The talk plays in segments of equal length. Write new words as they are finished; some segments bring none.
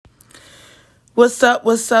What's up,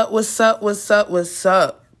 what's up, what's up, what's up, what's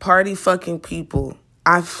up, party fucking people.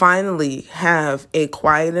 I finally have a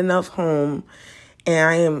quiet enough home and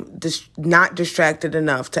I am not distracted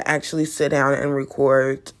enough to actually sit down and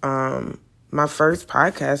record my first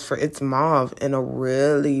podcast for It's Mauve in a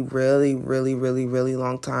really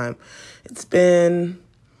long time. It's been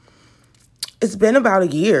about a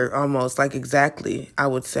year almost, like exactly, I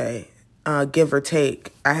would say. Give or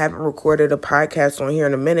take. I haven't recorded a podcast on here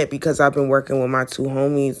in a minute because I've been working with my two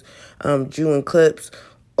homies, Jew and Clips,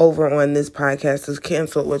 over on This Podcast Is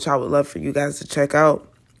Canceled, which I would love for you guys to check out.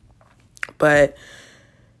 But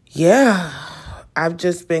yeah, I've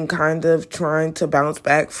just been kind of trying to bounce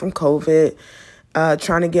back from COVID,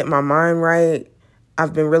 trying to get my mind right.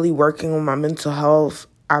 I've been really working on my mental health.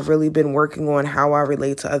 I've really been working on how I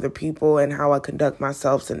relate to other people and how I conduct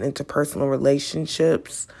myself in interpersonal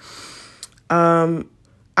relationships.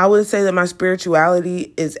 I would say that my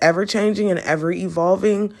spirituality is ever changing and ever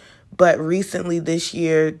evolving, but recently this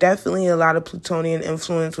year, definitely a lot of Plutonian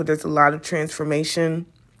influence where there's a lot of transformation,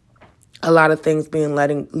 a lot of things being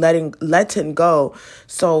letting go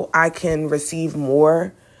so I can receive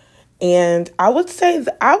more. And I would say,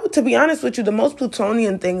 to be honest with you, the most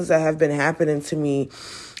Plutonian things that have been happening to me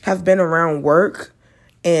have been around work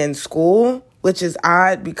and school, which is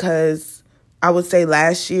odd because I would say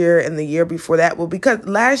last year and the year before that, well, because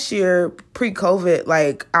last year, pre-COVID,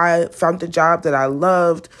 I found a job that I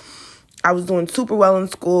loved. I was doing super well in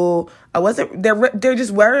school. There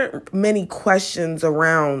just weren't many questions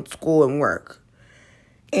around school and work.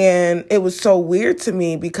 And it was so weird to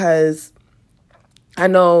me because I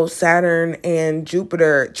know Saturn and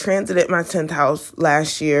Jupiter transited my 10th house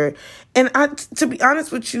last year. And to be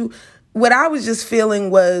honest with you, what I was just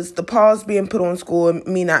feeling was the pause being put on school and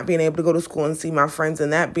me not being able to go to school and see my friends,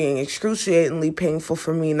 and that being excruciatingly painful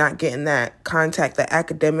for me, not getting that contact, that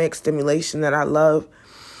academic stimulation that I love.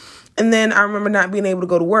 And then I remember not being able to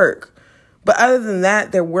go to work. But other than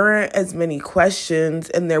that, there weren't as many questions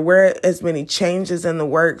and there weren't as many changes in the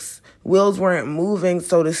works. Wheels weren't moving,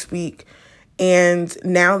 so to speak. And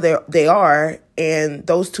now they are. And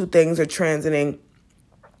those two things are transiting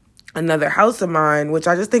another house of mine, which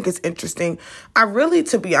I just think is interesting. I really,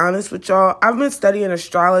 to be honest with y'all, I've been studying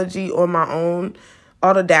astrology on my own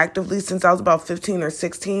autodidactically since I was about 15 or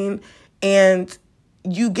 16. And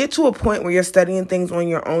you get to a point where you're studying things on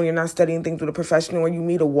your own. You're not studying things with a professional, where you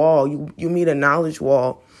meet a wall. You meet a knowledge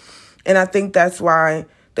wall. And I think that's why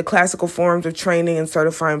the classical forms of training and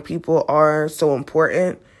certifying people are so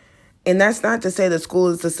important. And that's not to say that school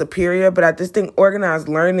is the superior, but I just think organized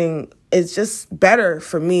learning is just better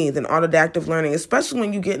for me than autodidactic learning, especially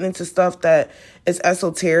when you get into stuff that is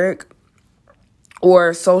esoteric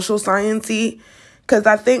or social science-y. Because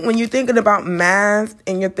I think when you're thinking about math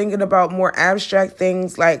and you're thinking about more abstract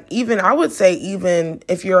things, I would say even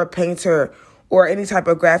if you're a painter or any type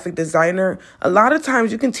of graphic designer, a lot of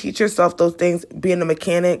times you can teach yourself those things. Being a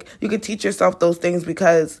mechanic, you can teach yourself those things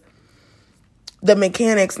because the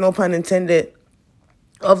mechanics, no pun intended,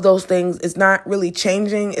 of those things is not really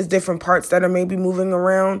changing. It's different parts that are maybe moving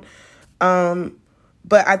around.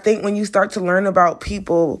 But I think when you start to learn about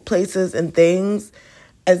people, places, and things,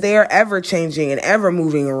 as they are ever changing and ever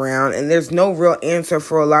moving around, and there's no real answer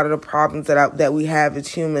for a lot of the problems that we have as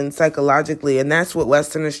humans psychologically, and that's what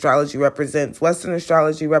Western astrology represents. Western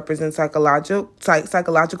astrology represents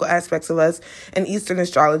psychological aspects of us, and Eastern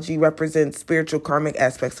astrology represents spiritual karmic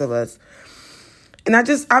aspects of us. And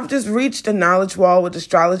I've just reached a knowledge wall with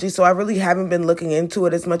astrology, so I really haven't been looking into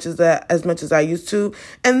it as much as I used to.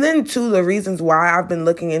 And then, too, the reasons why I've been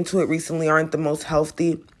looking into it recently aren't the most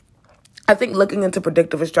healthy. I think looking into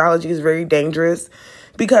predictive astrology is very dangerous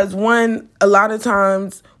because, one, a lot of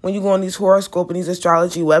times when you go on these horoscope and these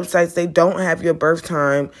astrology websites, they don't have your birth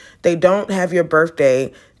time. They don't have your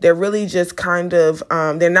birthday. They're really just kind of,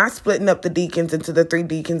 they're not splitting up the deacons into the 3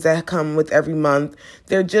 deacons that come with every month.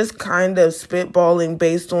 They're just kind of spitballing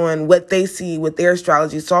based on what they see with their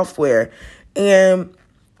astrology software. And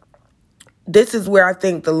this is where I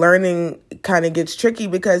think the learning kind of gets tricky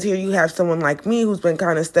because here you have someone like me who's been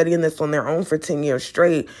kind of studying this on their own for 10 years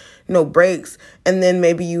straight, no breaks. And then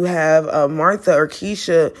maybe you have Martha or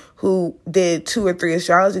Keisha who did 2 or 3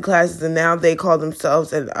 astrology classes and now they call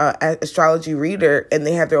themselves an astrology reader and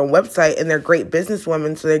they have their own website and they're great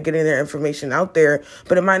businesswomen, so they're getting their information out there,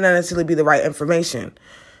 but it might not necessarily be the right information.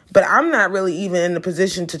 But I'm not really even in the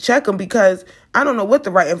position to check them because I don't know what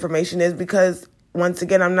the right information is because, once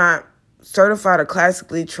again, I'm not certified or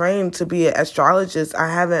classically trained to be an astrologist.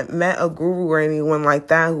 I haven't met a guru or anyone like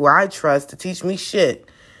that who I trust to teach me shit.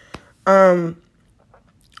 But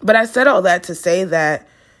I said all that to say that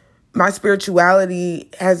my spirituality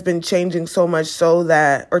has been changing so much so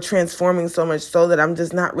that, or transforming so much so that I'm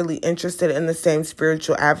just not really interested in the same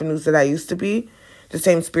spiritual avenues that I used to be, the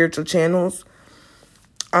same spiritual channels.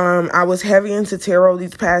 I was heavy into tarot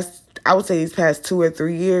these past 2 or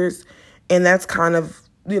 3 years, and that's kind of,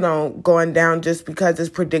 going down just because it's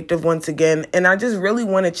predictive once again. And I just really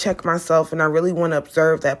want to check myself, and I really want to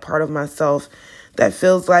observe that part of myself that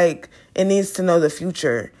feels like it needs to know the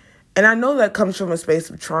future. And I know that comes from a space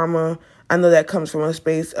of trauma. I know that comes from a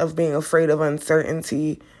space of being afraid of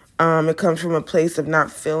uncertainty. It comes from a place of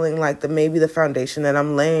not feeling like maybe the foundation that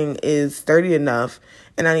I'm laying is sturdy enough,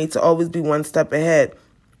 and I need to always be one step ahead.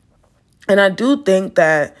 And I do think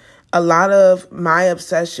that a lot of my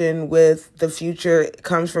obsession with the future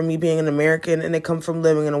comes from me being an American, and it comes from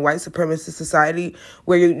living in a white supremacist society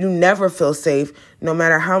where you never feel safe, no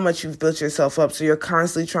matter how much you've built yourself up. So you're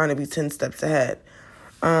constantly trying to be 10 steps ahead.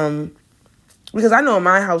 Because I know in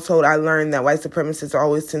my household, I learned that white supremacists are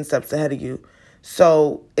always 10 steps ahead of you.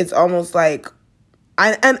 So it's almost like,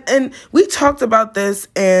 and we talked about this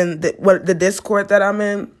in the Discord that I'm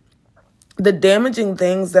in. The damaging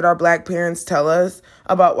things that our Black parents tell us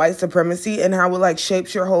about white supremacy and how it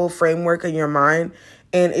shapes your whole framework in your mind,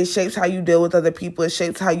 and it shapes how you deal with other people. It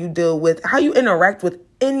shapes how you interact with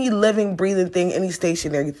any living, breathing thing, any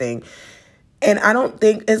stationary thing. And I don't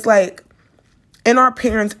think it's in our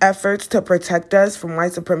parents' efforts to protect us from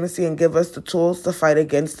white supremacy and give us the tools to fight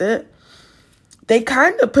against it, they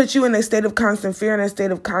kind of put you in a state of constant fear and a state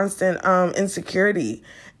of constant insecurity.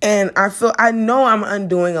 And I know I'm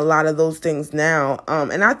undoing a lot of those things now.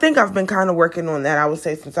 And I think I've been kind of working on that, I would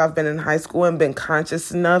say, since I've been in high school and been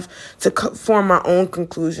conscious enough to form my own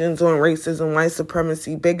conclusions on racism, white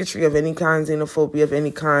supremacy, bigotry of any kind, xenophobia of any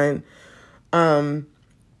kind. And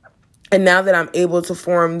now that I'm able to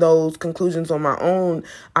form those conclusions on my own,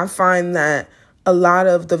 I find that a lot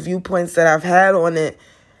of the viewpoints that I've had on it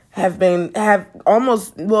have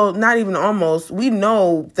almost, well, not even almost. We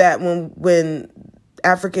know that when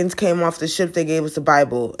Africans came off the ship, they gave us a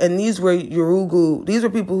Bible. And these were Yurugu. These were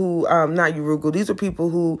people who, not Yurugu, these were people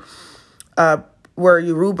who were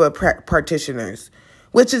Yoruba practitioners,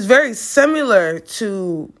 which is very similar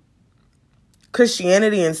to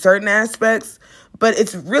Christianity in certain aspects, but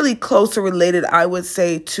it's really closer related, I would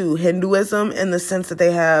say, to Hinduism in the sense that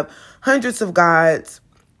they have hundreds of gods.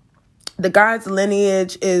 The gods'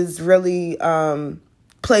 lineage is really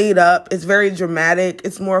played up. It's very dramatic.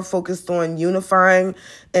 It's more focused on unifying,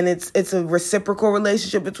 and it's a reciprocal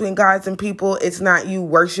relationship between gods and people. It's not you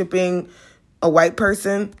worshiping a white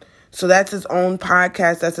person. So that's its own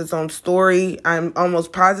podcast. That's its own story. I'm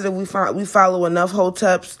almost positive we follow enough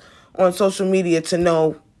hoteps on social media to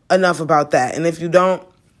know enough about that. And if you don't,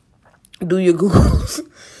 do your Googles,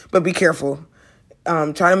 but be careful.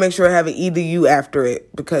 Try to make sure I have an EDU after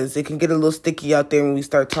it, because it can get a little sticky out there when we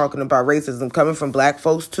start talking about racism coming from Black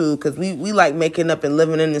folks too, because we like making up and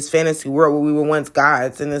living in this fantasy world where we were once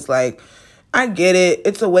gods. And it's I get it.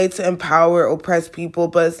 It's a way to empower oppressed people,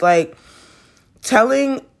 but it's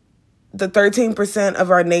telling the 13%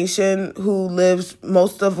 of our nation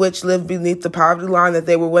most of which live beneath the poverty line, that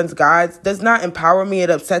they were once gods, does not empower me. It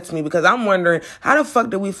upsets me, because I'm wondering, how the fuck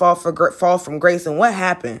did we fall from grace, and what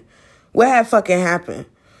happened? What had fucking happened?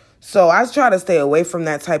 So I try to stay away from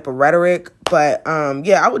that type of rhetoric. But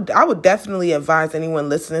I would definitely advise anyone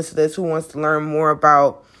listening to this who wants to learn more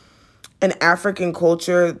about an African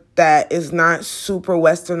culture that is not super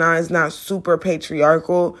westernized, not super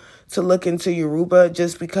patriarchal, to look into Yoruba,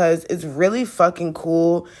 just because it's really fucking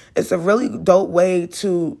cool. It's a really dope way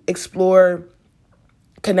to explore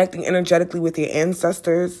connecting energetically with your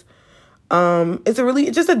ancestors. It's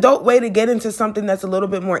just a dope way to get into something that's a little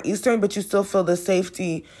bit more Eastern, but you still feel the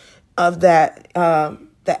safety of that,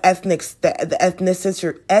 it's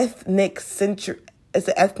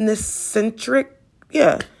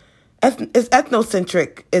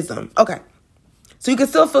ethnocentrism. Okay. So you can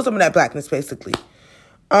still feel some of that Blackness, basically.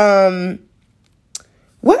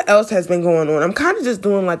 What else has been going on? I'm kind of just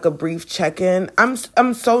doing a brief check-in.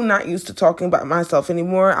 I'm so not used to talking about myself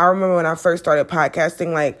anymore. I remember when I first started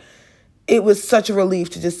podcasting, it was such a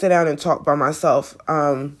relief to just sit down and talk by myself.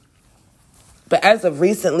 But as of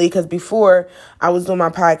recently, because before I was doing my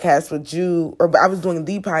podcast with Jew, or I was doing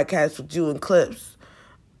the podcast with Jew and Clips.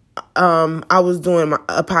 I was doing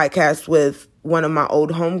a podcast with one of my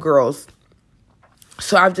old homegirls.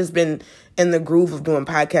 So I've just been in the groove of doing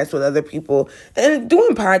podcasts with other people. And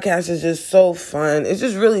doing podcasts is just so fun. It's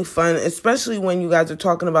just really fun, especially when you guys are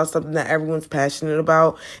talking about something that everyone's passionate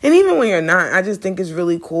about. And even when you're not, I just think it's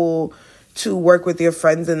really cool to work with your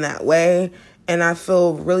friends in that way. And I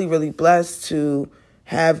feel really, really blessed to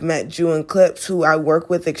have met Jew and Clips, who I work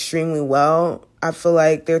with extremely well. I feel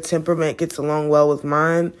like their temperament gets along well with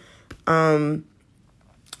mine.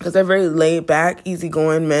 Because they're very laid back,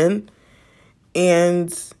 easygoing men.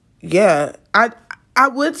 And yeah, I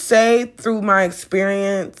would say through my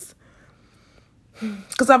experience,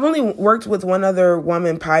 because I've only worked with one other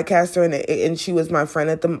woman podcaster, and she was my friend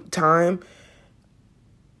at the time.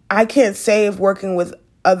 I can't say if working with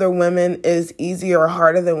other women is easier or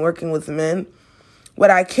harder than working with men.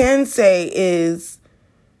 What I can say is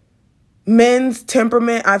men's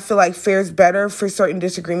temperament, I feel like, fares better for certain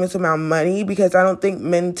disagreements about money, because I don't think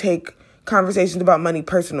men take conversations about money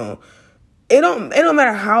personal. It don't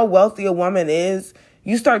matter how wealthy a woman is.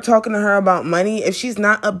 You start talking to her about money, if she's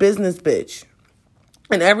not a business bitch.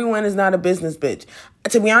 And everyone is not a business bitch.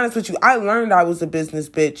 To be honest with you, I learned I was a business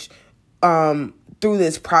bitch through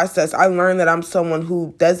this process. I learned that I'm someone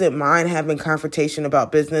who doesn't mind having confrontation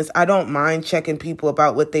about business. I don't mind checking people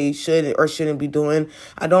about what they should or shouldn't be doing.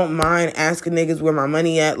 I don't mind asking niggas where my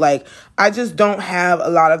money at. Like, I just don't have a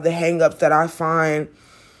lot of the hangups that I find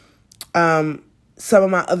some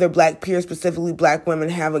of my other black peers, specifically black women,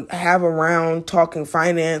 have around talking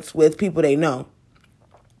finance with people they know.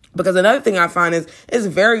 Because another thing I find is it's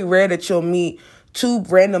very rare that you'll meet two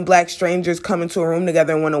random black strangers come into a room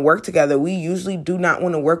together and want to work together. We usually do not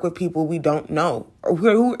want to work with people we don't know, or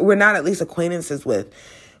who we're not at least acquaintances with,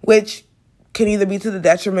 which can either be to the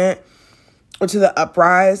detriment or to the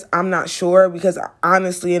uprise. I'm not sure, because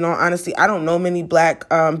honestly, in all honesty, I don't know many black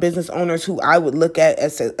business owners who I would look at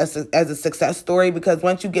as a success story, because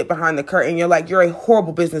once you get behind the curtain, you're a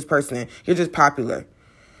horrible business person. You're just popular.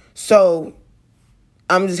 So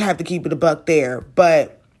I'm just have to keep it a buck there.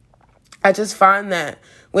 But I just find that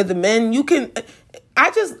with the men, to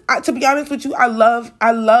be honest with you, I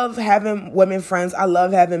love having women friends. I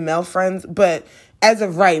love having male friends. But as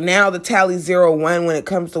of right now, the tally 0-1 when it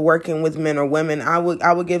comes to working with men or women. I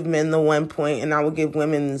would give men the 1 point, and I would give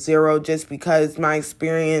women 0, just because my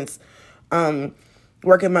experience working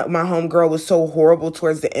with my homegirl was so horrible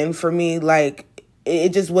towards the end for me. Like, it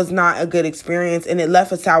just was not a good experience, and it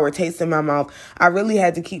left a sour taste in my mouth. I really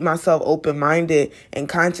had to keep myself open-minded and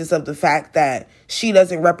conscious of the fact that she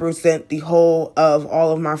doesn't represent the whole of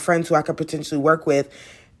all of my friends who I could potentially work with.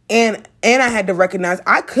 And I had to recognize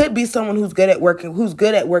I could be someone who's good at working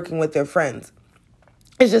with their friends.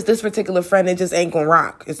 It's just this particular friend, it just ain't gonna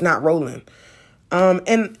rock. It's not rolling.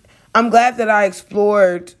 And I'm glad that I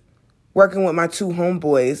explored working with my two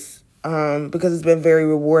homeboys, because it's been very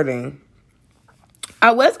rewarding.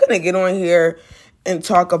 I was going to get on here and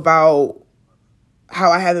talk about how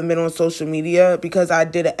I haven't been on social media, because I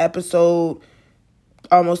did an episode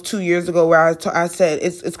almost 2 years ago where I said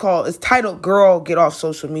it's titled "Girl, Get Off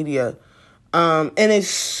Social Media," and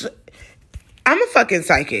I'm a fucking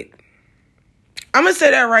psychic. I'm gonna say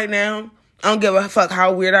that right now. I don't give a fuck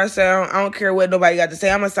how weird I sound. I don't care what nobody got to say.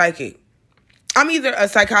 I'm a psychic. I'm either a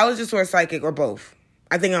psychologist or a psychic, or both.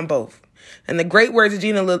 I think I'm both. And the great words of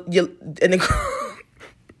Gina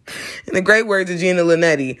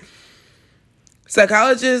Linetti,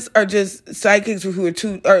 psychologists are just psychics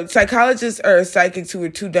psychologists are psychics who are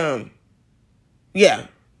too dumb. Yeah.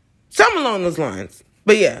 Something along those lines.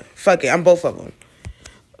 But yeah, fuck it. I'm both of them.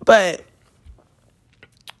 But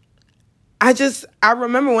I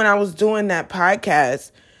remember when I was doing that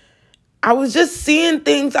podcast, I was just seeing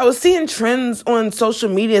things. I was seeing trends on social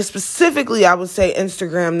media, specifically, I would say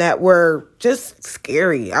Instagram, that were just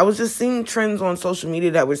scary. I was just seeing trends on social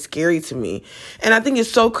media that were scary to me. And I think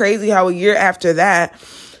it's so crazy how a year after that,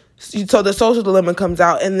 so The Social Dilemma comes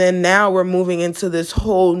out, and then now we're moving into this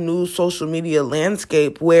whole new social media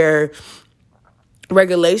landscape where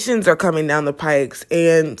regulations are coming down the pikes,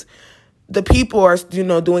 and the people are,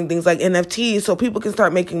 doing things like NFTs, so people can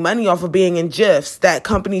start making money off of being in GIFs that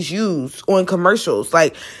companies use on commercials.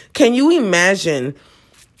 Like, can you imagine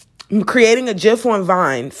creating a GIF on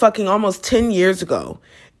Vine fucking almost 10 years ago,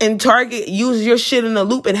 and Target uses your shit in a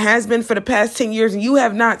loop and has been for the past 10 years, and you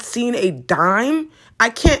have not seen a dime? I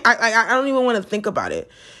don't even want to think about it.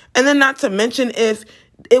 And then not to mention if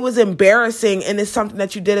it was embarrassing and it's something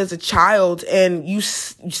that you did as a child and you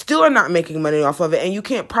still are not making money off of it, and you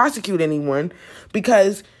can't prosecute anyone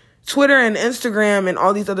because Twitter and Instagram and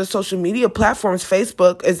all these other social media platforms,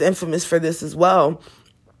 Facebook is infamous for this as well,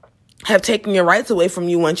 have taken your rights away from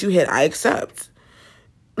you once you hit I accept.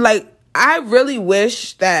 Like, I really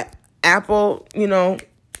wish that Apple,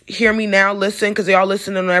 hear me now, listen, because y'all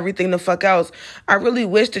listening on everything the fuck else. I really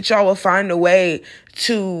wish that y'all would find a way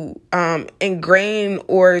to ingrain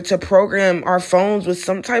or to program our phones with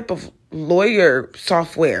some type of lawyer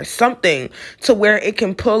software, something to where it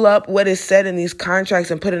can pull up what is said in these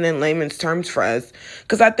contracts and put it in layman's terms for us.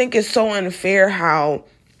 Because I think it's so unfair how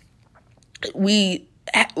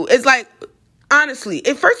it's like, honestly,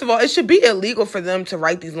 first of all, it should be illegal for them to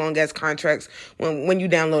write these long ass contracts when you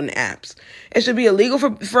download the apps. It should be illegal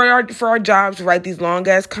for our jobs to write these long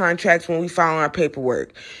ass contracts when we file our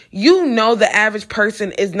paperwork. You know, the average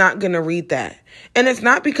person is not going to read that. And it's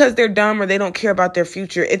not because they're dumb or they don't care about their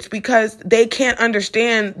future. It's because they can't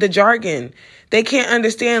understand the jargon. They can't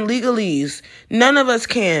understand legalese. None of us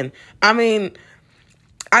can. I mean,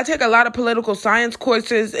 I take a lot of political science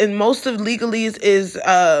courses, and most of legalese is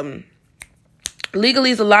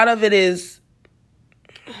legalese, a lot of it is,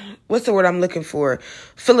 what's the word I'm looking for?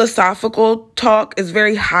 Philosophical talk. Is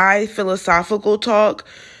very high philosophical talk.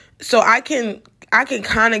 So I can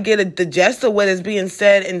kind of get the gist of what is being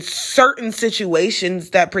said in certain situations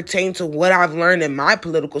that pertain to what I've learned in my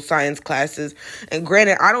political science classes. And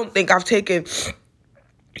granted, I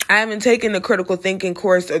haven't taken the critical thinking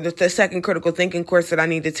course, or the second critical thinking course that I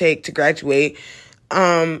need to take to graduate.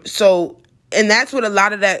 And that's what a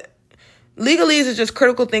lot of that legalese is, just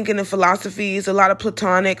critical thinking and philosophies, a lot of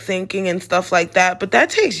Platonic thinking and stuff like that. But that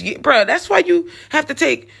takes, bro, that's why you have to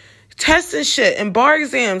take tests and shit and bar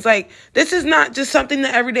exams. Like, this is not just something the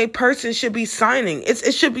everyday person should be signing.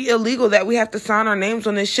 It should be illegal that we have to sign our names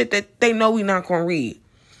on this shit that they know we're not going to read.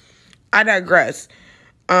 I digress.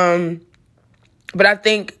 But I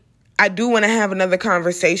think I do want to have another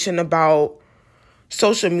conversation about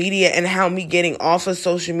social media and how me getting off of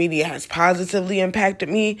social media has positively impacted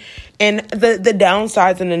me, and the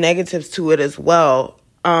downsides and the negatives to it as well.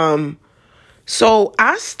 So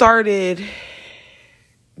I started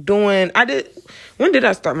when did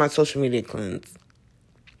I start my social media cleanse?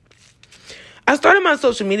 I started my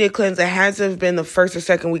social media cleanse. It has to have been the first or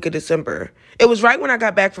second week of December. It was right when I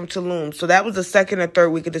got back from Tulum. So that was the second or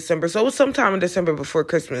third week of December. So it was sometime in December before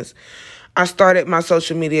Christmas. I started my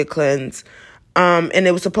social media cleanse. And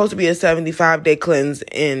it was supposed to be a 75-day cleanse,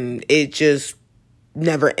 and it just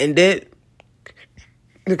never ended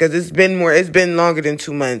because it's been longer than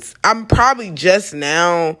 2 months. I'm probably just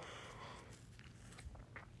now.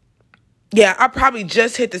 Yeah, I probably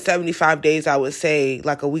just hit the 75 days, I would say,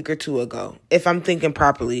 like a week or two ago, if I'm thinking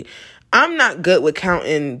properly. I'm not good with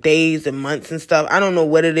counting days and months and stuff. I don't know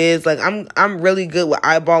what it is. Like, I'm really good with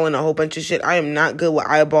eyeballing a whole bunch of shit. I am not good with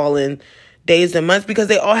eyeballing days and months because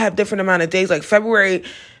they all have different amount of days. Like, February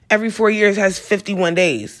every 4 years has 51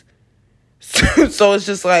 days. So it's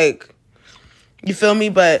just like, you feel me?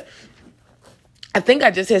 But I think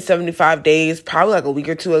I just hit 75 days probably like a week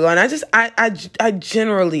or two ago. And I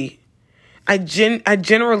genuinely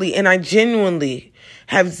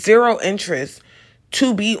have zero interest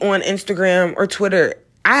to be on Instagram or Twitter.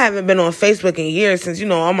 I haven't been on Facebook in years since,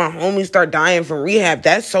 all my homies start dying from rehab.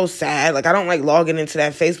 That's so sad. Like, I don't like logging into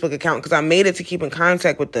that Facebook account because I made it to keep in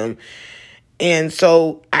contact with them. And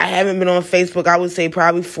so I haven't been on Facebook, I would say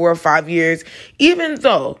probably 4 or 5 years, even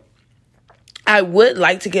though I would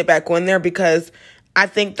like to get back on there because I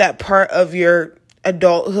think that part of your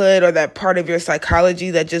adulthood or that part of your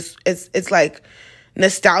psychology that just, it's like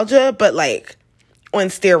nostalgia, but like on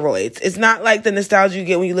steroids. It's not like the nostalgia you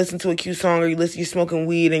get when you listen to a Q song or you're smoking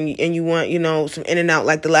weed and you want, some In-N-Out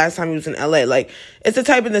like the last time you was in LA. Like, it's the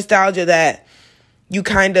type of nostalgia that you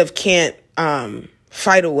kind of can't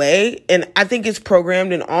fight away. And I think it's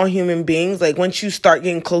programmed in all human beings. Like, once you start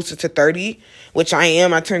getting closer to 30, which I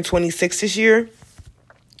am, I turned 26 this year.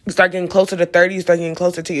 You start getting closer to 30, you start getting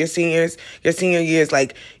closer to your senior years.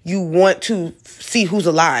 Like, you want to see who's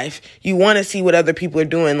alive. You want to see what other people are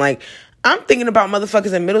doing. Like, I'm thinking about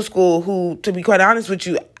motherfuckers in middle school who, to be quite honest with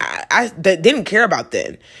you, I that didn't care about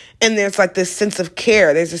then. And there's like this sense of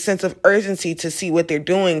care. There's a sense of urgency to see what they're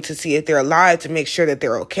doing, to see if they're alive, to make sure that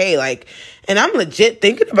they're okay. Like, and I'm legit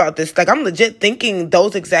thinking about this. Like, I'm legit thinking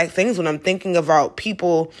those exact things when I'm thinking about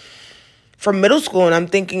people from middle school. And I'm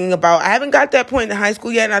thinking about, I haven't got that point in high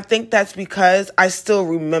school yet. And I think that's because I still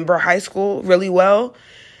remember high school really well.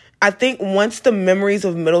 I think once the memories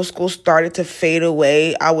of middle school started to fade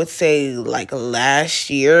away, I would say like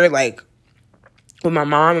last year, like when my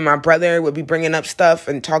mom and my brother would be bringing up stuff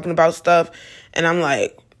and talking about stuff. And I'm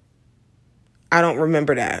like, I don't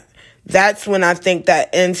remember that. That's when I think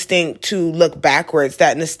that instinct to look backwards,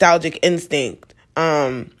 that nostalgic instinct,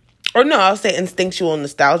 or no, I'll say instinctual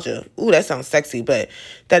nostalgia. Ooh, that sounds sexy. But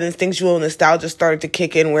that instinctual nostalgia started to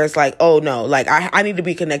kick in where it's like, oh no, like I need to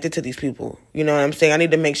be connected to these people. You know what I'm saying? I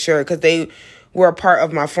need to make sure because they were a part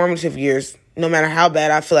of my formative years. No matter how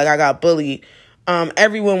bad I feel like I got bullied,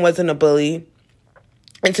 everyone wasn't a bully.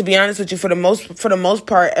 And to be honest with you, for the most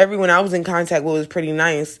part, everyone I was in contact with was pretty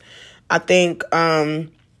nice. I think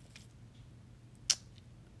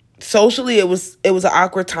socially it was an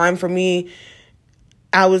awkward time for me.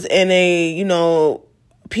 I was in a,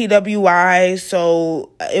 PWI,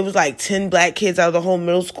 so it was like 10 black kids out of the whole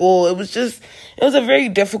middle school. It was a very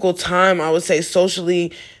difficult time, I would say,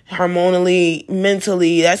 socially, hormonally,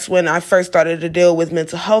 mentally. That's when I first started to deal with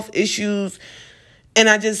mental health issues. And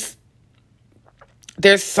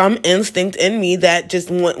there's some instinct in me that just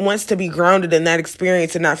wants to be grounded in that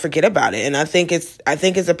experience and not forget about it. And I think it's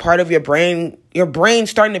a part of your brain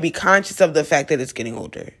starting to be conscious of the fact that it's getting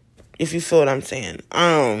older, if you feel what I'm saying.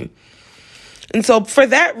 And so for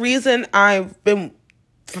that reason, I've been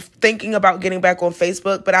thinking about getting back on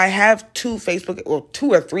Facebook, but I have two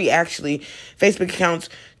or three actually, Facebook accounts.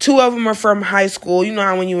 Two of them are from high school. You know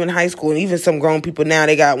how when you were in high school, and even some grown people now,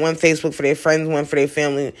 they got one Facebook for their friends, one for their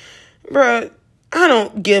family. Bruh, I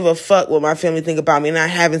don't give a fuck what my family think about me, and I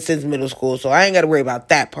haven't since middle school, so I ain't got to worry about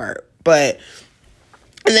that part. And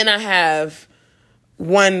then I have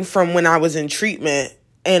one from when I was in treatment,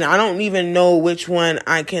 and I don't even know which one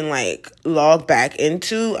I can, log back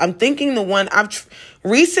into. I'm thinking the one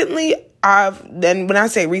recently, and when I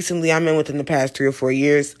say recently, I mean within the past 3 or 4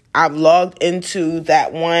 years, I've logged into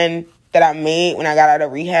that one that I made when I got out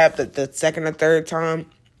of rehab, the second or third time,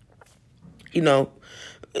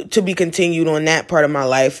 to be continued on that part of my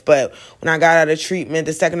life. But when I got out of treatment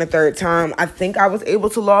the second or third time, I think I was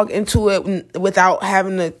able to log into it without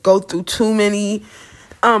having to go through too many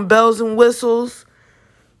bells and whistles.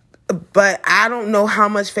 But I don't know how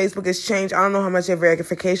much Facebook has changed. I don't know how much their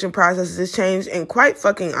verification process has changed. And quite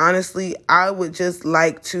fucking honestly, I would just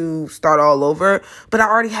like to start all over. But I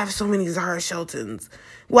already have so many Zara Sheltons.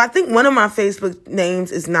 Well, I think one of my Facebook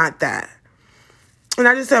names is not that. And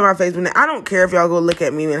I just said my Facebook name. I don't care if y'all go look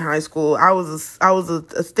at me in high school. I was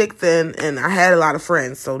a stick thin, and I had a lot of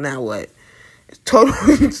friends. So now what? Total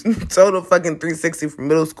fucking 360 from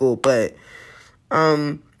middle school. But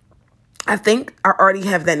I think I already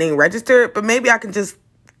have that name registered, but maybe I can just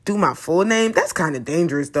do my full name. That's kind of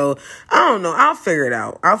dangerous, though. I don't know. I'll figure it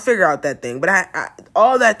out. I'll figure out that thing. But I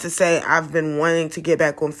all that to say, I've been wanting to get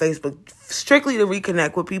back on Facebook strictly to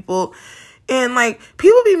reconnect with people. And,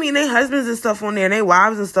 people be meeting their husbands and stuff on there, and their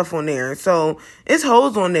wives and stuff on there. So, it's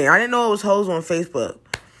hoes on there. I didn't know it was hoes on Facebook.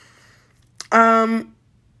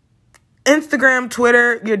 Instagram,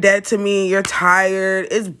 Twitter, you're dead to me. You're tired.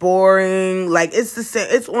 It's boring. It's the same.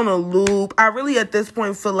 It's on a loop. I really, at this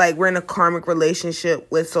point, feel like we're in a karmic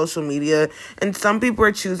relationship with social media. And some people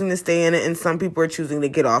are choosing to stay in it, and some people are choosing to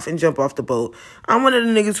get off and jump off the boat. I'm one of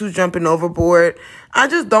the niggas who's jumping overboard. I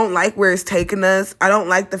just don't like where it's taking us. I don't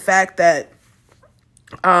like the fact that,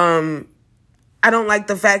 now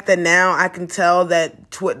I can tell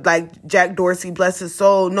that, Jack Dorsey, bless his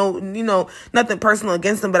soul, no, nothing personal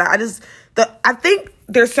against him, but I think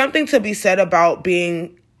there's something to be said about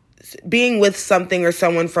being with something or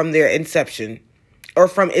someone from their inception, or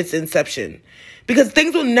from its inception, because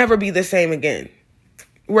things will never be the same again.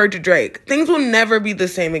 Word to Drake. Things will never be the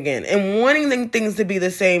same again. And wanting things to be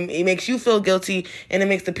the same, it makes you feel guilty, and it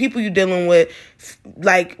makes the people you're dealing with,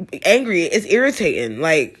 angry. It's irritating.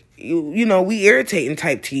 We irritating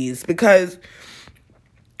type T's, because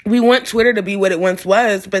we want Twitter to be what it once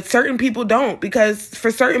was, but certain people don't, because for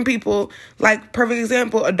certain people, perfect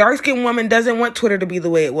example, a dark-skinned woman doesn't want Twitter to be the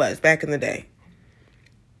way it was back in the day.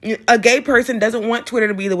 A gay person doesn't want Twitter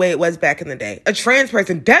to be the way it was back in the day. A trans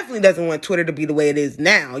person definitely doesn't want Twitter to be the way it is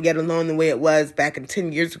now, yet alone the way it was back in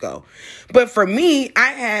 10 years ago. But for me,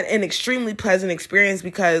 I had an extremely pleasant experience,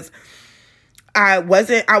 because I was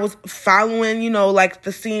following,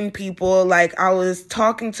 the scene people. I was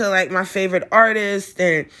talking to, my favorite artists,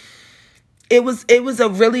 and it was a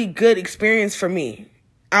really good experience for me.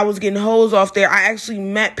 I was getting hoes off there. I actually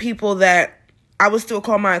met people that I would still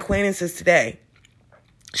call my acquaintances today,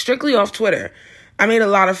 strictly off Twitter. I made a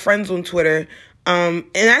lot of friends on Twitter. And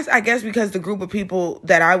that's, I guess, because the group of people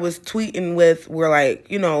that I was tweeting with were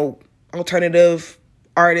alternative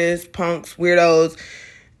artists, punks, weirdos.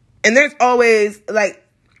 And there's always,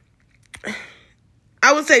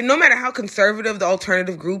 I would say, no matter how conservative the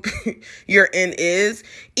alternative group you're in is,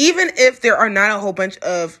 even if there are not a whole bunch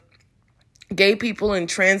of gay people and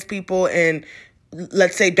trans people and,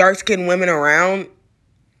 let's say, dark-skinned women around,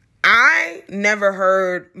 I never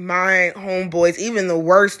heard my homeboys, even the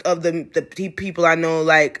worst of the people I know,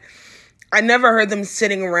 I never heard them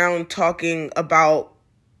sitting around talking about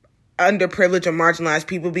underprivileged or marginalized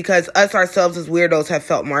people, because us ourselves as weirdos have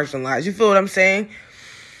felt marginalized. You feel what I'm saying?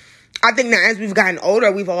 I think that as we've gotten older,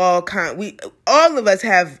 all of us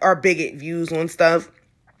have our bigot views on stuff.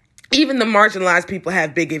 Even the marginalized people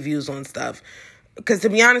have bigot views on stuff. Because to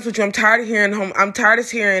be honest with you, I'm tired of hearing,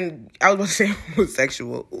 I was about to say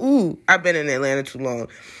homosexual. Ooh, I've been in Atlanta too long.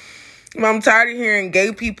 But I'm tired of hearing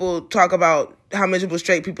gay people talk about how miserable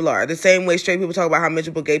straight people are. The same way straight people talk about how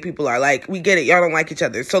miserable gay people are. Like, we get it. Y'all don't like each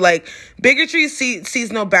other. So, like, bigotry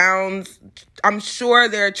sees no bounds. I'm sure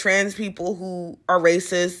there are trans people who are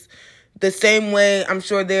racist. The same way I'm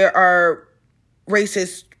sure there are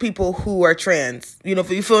racist people who are trans. You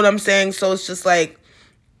feel what I'm saying? So it's just like,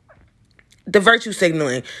 the virtue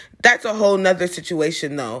signaling, that's a whole nother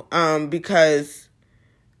situation though. Because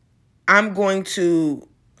I'm going to,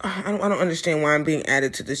 I don't understand why I'm being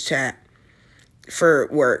added to this chat for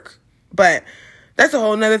work, but that's a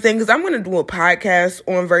whole nother thing, because I'm going to do a podcast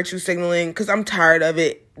on virtue signaling because I'm tired of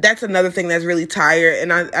it. That's another thing that's really tired,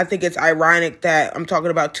 and I think it's ironic that I'm talking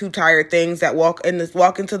about two tired things that walk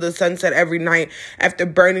into the sunset every night after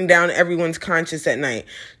burning down everyone's conscience at night.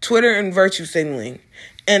 Twitter and virtue signaling,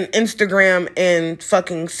 and Instagram and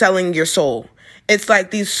fucking selling your soul. It's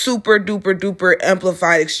like these super duper duper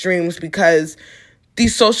amplified extremes, because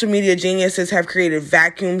these social media geniuses have created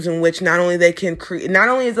vacuums in which not only they can create, not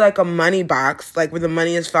only is it like a money box, like where the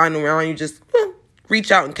money is found around, you just reach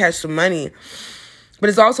out and catch some money, but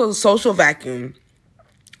it's also a social vacuum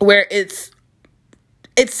where it's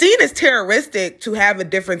seen as terroristic to have a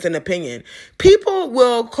difference in opinion. People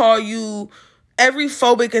will call you every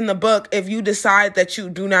phobic in the book if you decide that you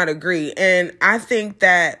do not agree. And I think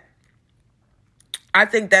that's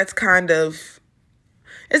kind of,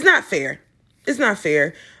 it's not fair. It's not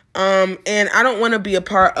fair. And I don't want to be a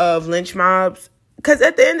part of lynch mobs, because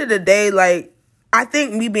at the end of the day, like, I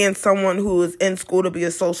think me being someone who is in school to be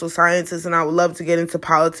a social scientist, and I would love to get into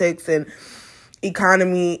politics and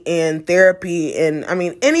economy and therapy, and I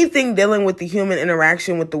mean, anything dealing with the human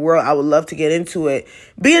interaction with the world, I would love to get into it.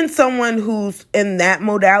 Being someone who's in that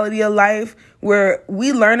modality of life where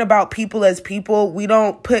we learn about people as people, we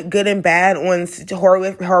don't put good and bad on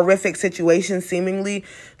horrific situations seemingly.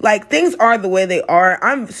 Like, things are the way they are.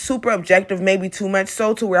 I'm super objective, maybe too much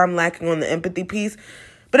so, to where I'm lacking on the empathy piece.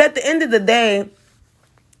 But at the end of the day,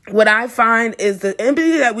 what I find is the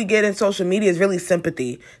empathy that we get in social media is really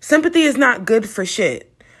sympathy. Sympathy is not good for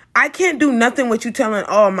shit. I can't do nothing with you telling,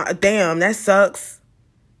 damn, that sucks.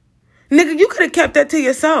 Nigga, you could have kept that to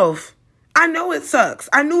yourself. I know it sucks.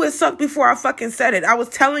 I knew it sucked before I fucking said it. I was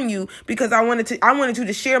telling you because I wanted you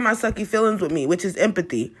to share my sucky feelings with me, which is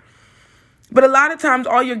empathy. But a lot of times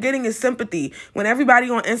all you're getting is sympathy. When everybody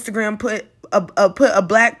on Instagram put a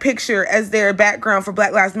black picture as their background for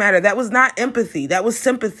Black Lives Matter, that was not empathy. That was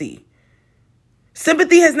sympathy.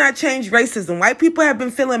 Sympathy has not changed racism. White people have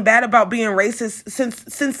been feeling bad about being racist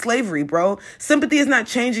since slavery, bro. Sympathy is not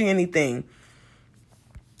changing anything.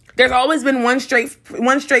 There's always been one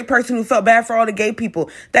straight person who felt bad for all the gay people.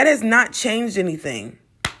 That has not changed anything.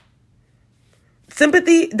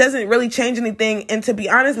 Sympathy doesn't really change anything. And to be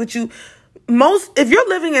honest with you, if you're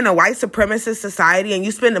living in a white supremacist society and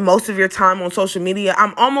you spend most of your time on social media,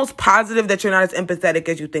 I'm almost positive that you're not as empathetic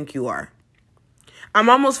as you think you are. I'm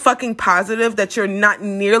almost fucking positive that you're not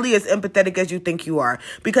nearly as empathetic as you think you are,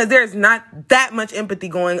 because there's not that much empathy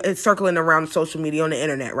going and circling around social media on the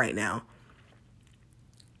internet right now.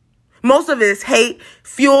 Most of it is hate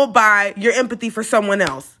fueled by your empathy for someone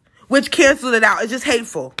else, which cancels it out. It's just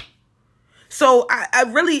hateful. So I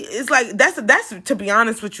really, it's like, that's to be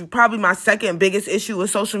honest with you, probably my second biggest issue with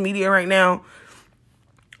social media right now.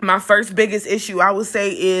 My first biggest issue, I would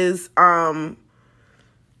say, is the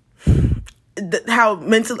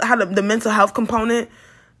mental health component.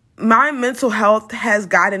 My mental health has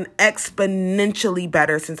gotten exponentially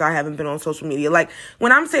better since I haven't been on social media. Like,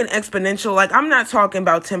 when I'm saying exponential, like, I'm not talking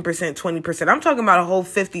about 10%, 20%. I'm talking about a whole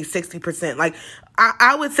 50, 60%. Like,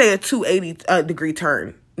 I would say a 280 degree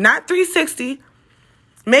turn. Not 360,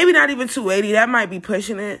 maybe not even 280. That might be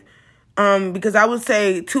pushing it. Because I would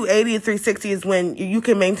say 280 and 360 is when you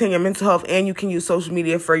can maintain your mental health and you can use social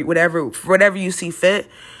media for whatever you see fit.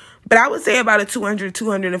 But I would say about a 200,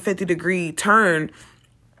 250 degree turn.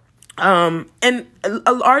 And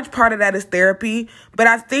a large part of that is therapy. But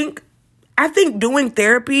I think doing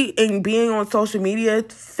therapy and being on social media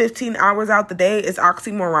 15 hours out the day is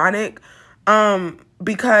oxymoronic.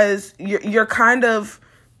 Because you're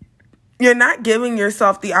not giving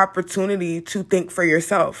yourself the opportunity to think for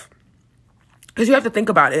yourself. Because you have to think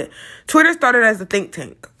about it. Twitter started as a think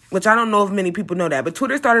tank, which I don't know if many people know that, but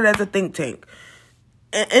Twitter started as a think tank.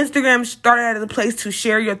 And Instagram started as a place to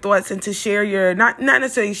share your thoughts and to share your, not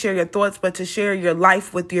necessarily share your thoughts, but to share your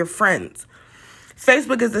life with your friends.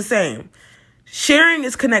 Facebook is the same. Sharing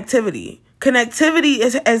is connectivity. Connectivity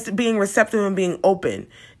is as being receptive and being open.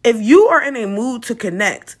 If you are in a mood to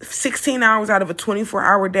connect 16 hours out of a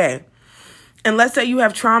 24-hour day, and let's say you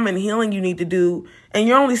have trauma and healing you need to do, and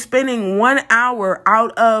you're only spending 1 hour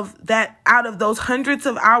out of those hundreds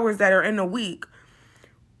of hours that are in a week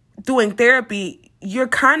doing therapy, you're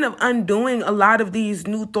kind of undoing a lot of these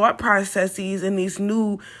new thought processes and these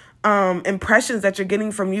new impressions that you're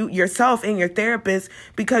getting from yourself and your therapist,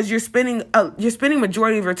 because you're spending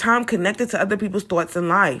majority of your time connected to other people's thoughts in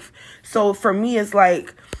life. So for me, it's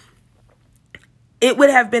like, it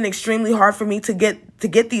would have been extremely hard for me to get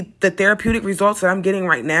the therapeutic results that I'm getting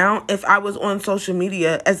right now if I was on social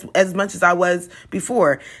media as much as I was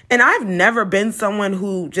before. And I've never been someone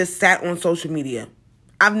who just sat on social media.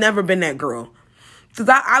 I've never been that girl. Because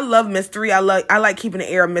I love mystery. I like keeping the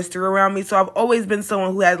air of mystery around me. So I've always been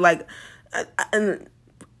someone who has and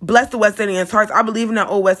bless the West Indians' hearts. I believe in that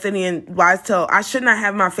old West Indian wise tale. I should not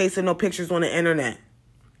have my face and no pictures on the internet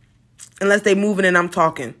unless they moving and I'm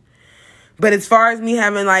talking. But as far as me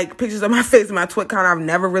having pictures of my face and my TwitCon, I've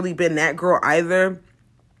never really been that girl either.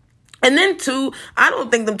 And then too, I don't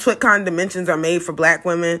think them TwitCon dimensions are made for black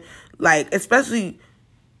women, especially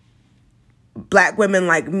black women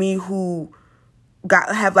like me who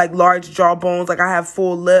have large jawbones. I have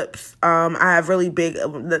full lips. I have really big,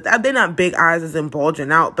 they're not big eyes as in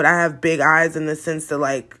bulging out, but I have big eyes in the sense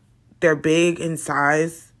that they're big in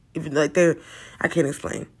size. Even I can't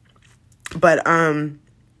explain. But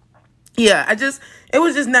yeah, it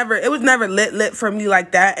was never lit for me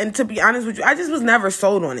like that. And to be honest with you, I just was never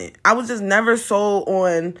sold on it. I was just never sold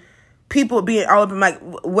on people being all up in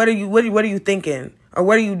what are you thinking? Or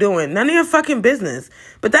what are you doing? None of your fucking business.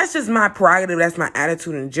 But that's just my prerogative. That's my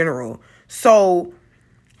attitude in general. So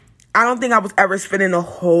I don't think I was ever spending a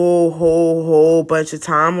whole bunch of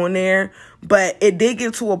time on there. But it did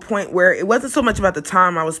get to a point where it wasn't so much about the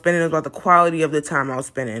time I was spending, it was about the quality of the time I was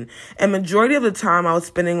spending. And majority of the time I was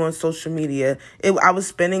spending on social media, I was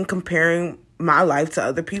spending comparing my life to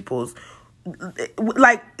other people's.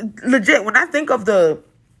 Legit, when I think of the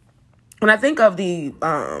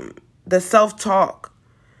self-talk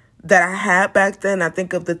that I had back then, I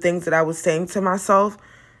think of the things that I was saying to myself.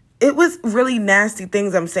 It was really nasty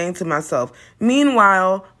things I'm saying to myself.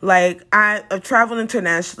 Meanwhile, I've traveled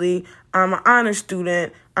internationally. I'm an honor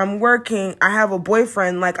student. I'm working. I have a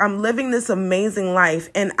boyfriend. I'm living this amazing life.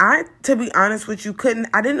 And to be honest with you,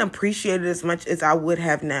 I didn't appreciate it as much as I would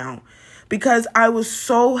have now, because I was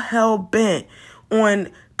so hell-bent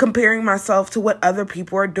on comparing myself to what other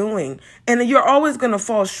people are doing. And you're always going to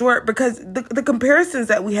fall short, because the comparisons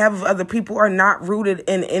that we have of other people are not rooted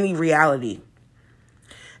in any reality.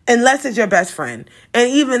 Unless it's your best friend. And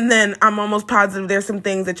even then, I'm almost positive there's some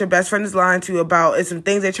things that your best friend is lying to you about, and some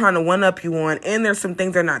things they're trying to one-up you on, and there's some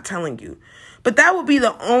things they're not telling you. But that would be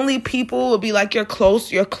the only people, would be your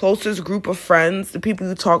closest group of friends, the people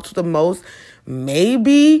you talk to the most.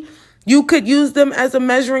 Maybe you could use them as a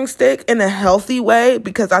measuring stick in a healthy way,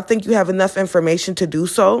 because I think you have enough information to do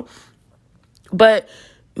so. But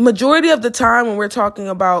majority of the time when we're talking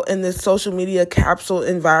about in this social media capsule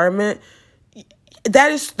environment,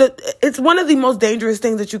 it's one of the most dangerous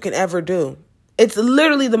things that you can ever do. It's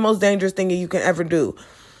literally the most dangerous thing that you can ever do.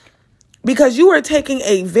 Because you are taking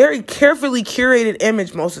a very carefully curated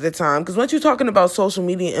image most of the time. Because once you're talking about social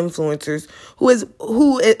media influencers,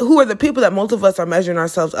 who are the people that most of us are measuring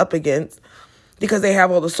ourselves up against, because they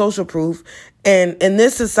have all the social proof. And in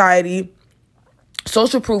this society,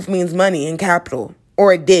 social proof means money and capital,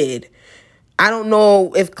 or it did. I don't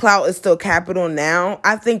know if clout is still capital now.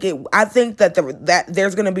 I think that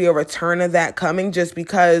there's going to be a return of that coming, just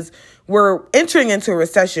because we're entering into a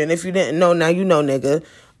recession. If you didn't know, now you know, nigga.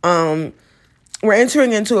 We're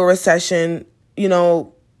entering into a recession.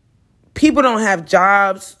 People don't have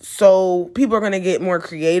jobs, so people are going to get more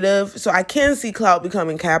creative. So I can see clout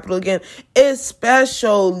becoming capital again,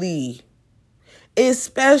 especially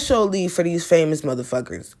for these famous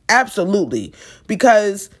motherfuckers. Absolutely.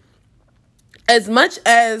 Because as much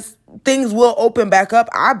as things will open back up,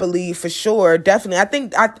 I believe for sure,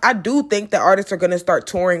 definitely. I do think that artists are going to start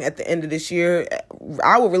touring at the end of this year.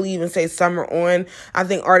 I would really even say summer on. I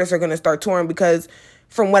think artists are going to start touring, because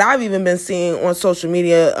from what I've even been seeing on social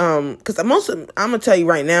media, because I'm going to tell you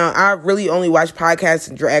right now, I really only watch podcasts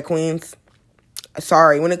and drag queens.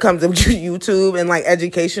 Sorry, when it comes to YouTube and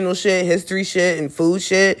educational shit, history shit, and food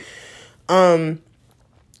shit.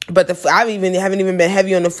 But I haven't even been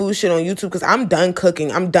heavy on the food shit on YouTube, because I'm done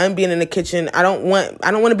cooking. I'm done being in the kitchen. I don't want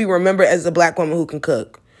to be remembered as a black woman who can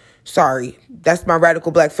cook. Sorry, that's my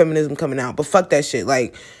radical black feminism coming out. But fuck that shit.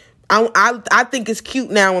 I think it's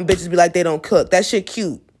cute now when bitches be like they don't cook. That shit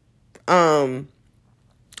cute.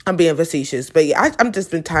 I'm being facetious, but yeah, I'm just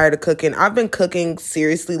been tired of cooking. I've been cooking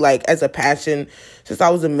seriously, like, as a passion since I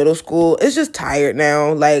was in middle school. It's just tired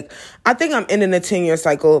now. Like, I think I'm ending a 10-year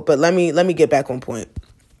cycle, but let me get back on point.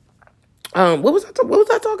 What was I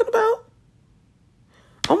talking about?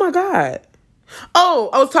 Oh my God. Oh,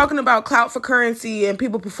 I was talking about clout for currency and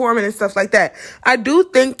people performing and stuff like that. I do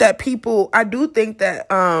think that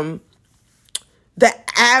the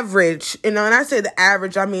average, and when I say the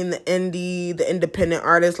average, I mean the independent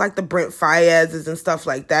artists, like the Brent Faiyazes and stuff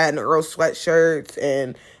like that, and the Earl Sweatshirts,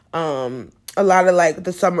 and a lot of like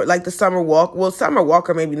the Summer Walker. Well, Summer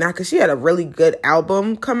Walker maybe not, because she had a really good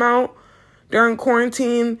album come out during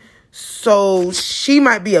quarantine. So she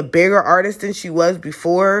might be a bigger artist than she was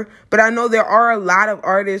before. But I know there are a lot of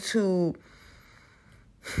artists who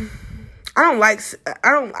I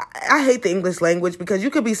hate the English language, because you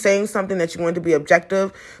could be saying something that you want to be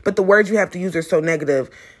objective, but the words you have to use are so negative.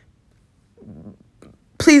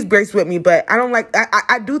 Please brace with me, but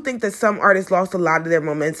I do think that some artists lost a lot of their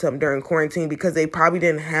momentum during quarantine because they probably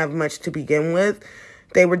didn't have much to begin with.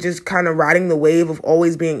 They were just kind of riding the wave of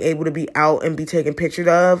always being able to be out and be taken pictures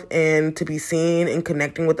of and to be seen and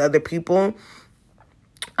connecting with other people.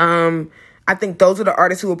 I think those are the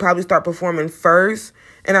artists who will probably start performing first.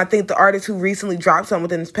 And I think the artists who recently dropped something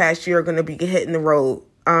within this past year are going to be hitting the road.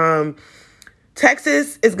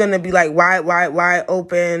 Texas is going to be like wide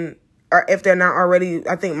open, or if they're not already,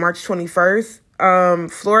 I think March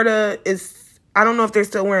 21st. Florida is, I don't know if they're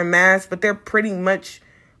still wearing masks, but they're pretty much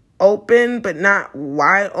open, but not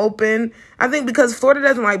wide open. I think because Florida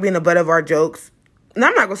doesn't like being the butt of our jokes. And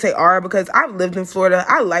I'm not going to say are, because I've lived in Florida.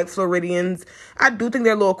 I like Floridians. I do think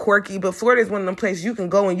they're a little quirky, but Florida is one of them places you can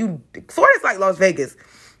go and Florida's like Las Vegas.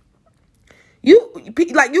 You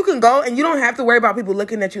can go and you don't have to worry about people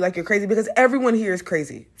looking at you like you're crazy, because everyone here is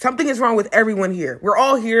crazy. Something is wrong with everyone here. We're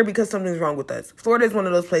all here because something's wrong with us. Florida is one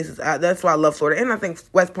of those places. That's why I love Florida. And I think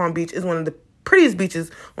West Palm Beach is one of the prettiest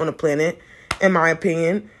beaches on the planet, in my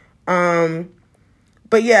opinion.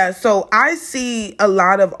 But yeah, so I see a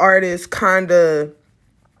lot of artists kind of,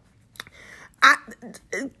 since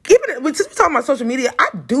we're talking about social media, I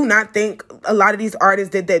do not think a lot of these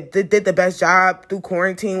artists did the best job through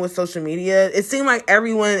quarantine with social media. It seemed like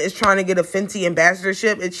everyone is trying to get a Fenty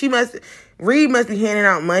ambassadorship, and Reed must be handing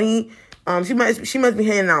out money. She must be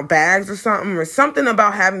handing out bags or something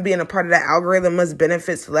about being a part of that algorithm must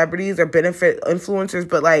benefit celebrities or benefit influencers.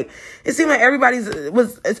 But like, it seemed like everybody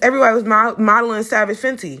was modeling Savage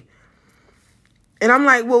Fenty. And I'm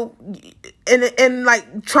like, well, and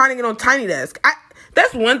like trying to get on Tiny Desk.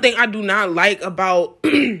 That's one thing I do not like about, I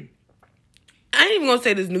ain't even going to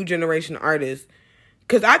say this new generation artists,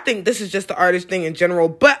 because I think this is just the artist thing in general.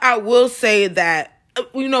 But I will say that,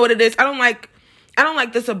 you know what it is? I don't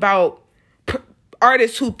like this about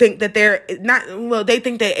artists who think that they're not, well, they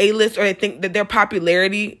think they're A-list, or they think that their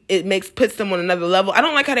popularity, puts them on another level. I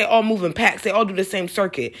don't like how they all move in packs. They all do the same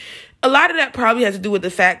circuit. A lot of that probably has to do with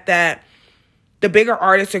the fact that the bigger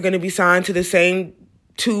artists are going to be signed to the same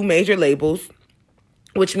two major labels,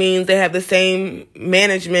 which means they have the same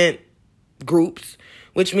management groups,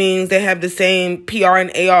 which means they have the same PR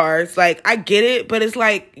and ARs. Like, I get it, but it's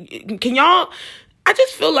like, I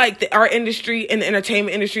just feel like our industry and the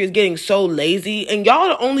entertainment industry is getting so lazy, and y'all are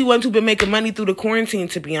the only ones who've been making money through the quarantine,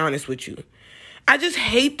 to be honest with you. I just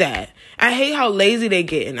hate that. I hate how lazy they're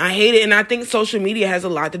getting. I hate it, and I think social media has a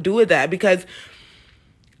lot to do with that, because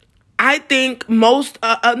I think most,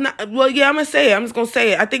 I'm just going to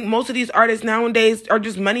say it. I think most of these artists nowadays are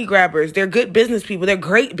just money grabbers. They're good business people. They're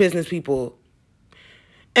great business people.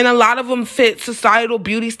 And a lot of them fit societal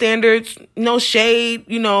beauty standards. No shade,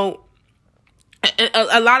 A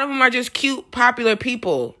lot of them are just cute, popular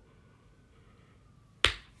people.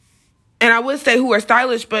 And I would say who are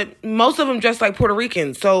stylish, but most of them dress like Puerto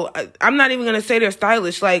Ricans. So I'm not even going to say they're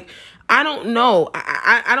stylish. Like, I don't know.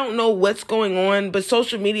 I don't know what's going on, but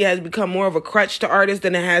social media has become more of a crutch to artists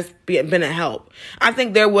than it has been a help. I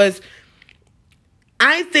think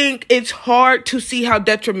it's hard to see how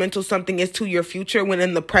detrimental something is to your future when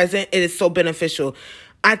in the present it is so beneficial.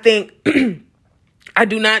 I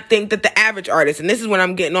do not think that the average artist, and this is when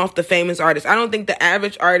I'm getting off the famous artist, I don't think the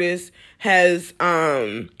average artist has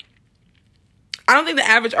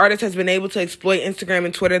been able to exploit Instagram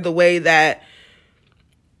and Twitter the way that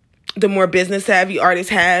the more business savvy artist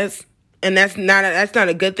has. And that's not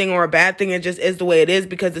a good thing or a bad thing. It just is the way it is,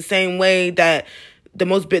 because the same way that the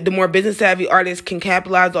more business savvy artists can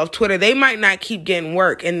capitalize off Twitter, they might not keep getting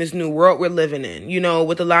work in this new world we're living in,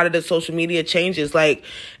 with a lot of the social media changes. Like,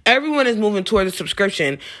 everyone is moving towards a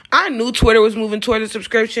subscription. I knew Twitter was moving towards a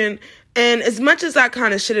subscription. And as much as I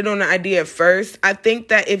kind of shitted on the idea at first, I think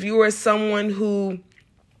that if you are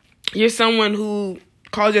you're someone who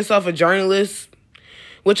calls yourself a journalist,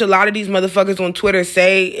 which a lot of these motherfuckers on Twitter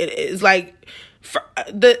say, it's like,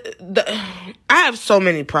 I have so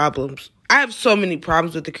many problems. I have so many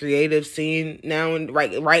problems with the creative scene now and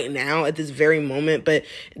right now at this very moment. But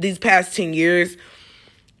these past 10 years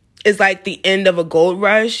is like the end of a gold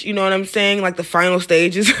rush. You know what I'm saying? Like the final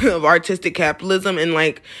stages of artistic capitalism, and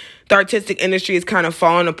like the artistic industry is kind of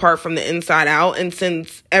falling apart from the inside out. And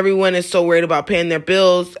since everyone is so worried about paying their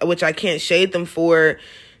bills, which I can't shade them for,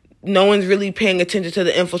 no one's really paying attention to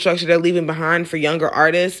the infrastructure they're leaving behind for younger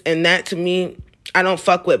artists. And that, to me, I don't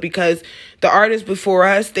fuck with, because the artists before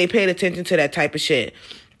us, they paid attention to that type of shit.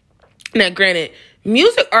 Now, granted,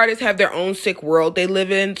 music artists have their own sick world they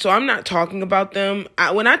live in, so I'm not talking about them.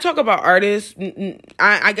 When I talk about artists,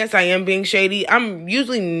 I guess I am being shady. I'm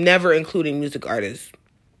usually never including music artists.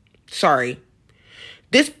 Sorry.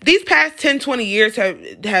 These past 10, 20 years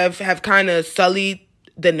have kind of sullied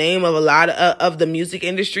the name of a lot of the music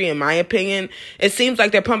industry, in my opinion. It seems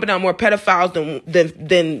like they're pumping out more pedophiles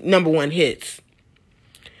than number one hits.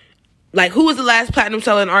 Like, who was the last platinum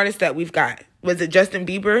selling artist that we've got? Was it Justin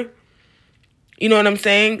Bieber? You know what I'm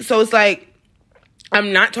saying? So it's like,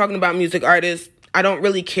 I'm not talking about music artists. I don't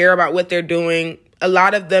really care about what they're doing. A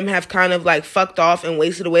lot of them have kind of like fucked off and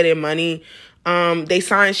wasted away their money. They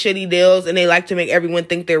sign shitty deals and they like to make everyone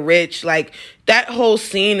think they're rich. Like, that whole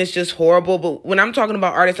scene is just horrible. But when I'm talking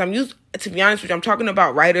about artists, to be honest with you, I'm talking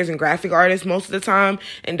about writers and graphic artists most of the time,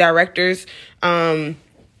 and directors,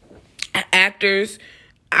 actors.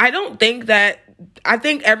 I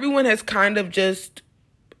think everyone has kind of just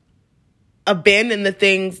abandoned the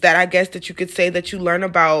things that I guess that you could say that you learn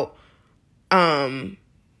about, abandon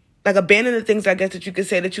the things I guess that you could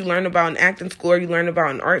say that you learn about in acting school or you learn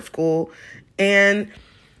about in art school. And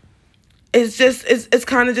it's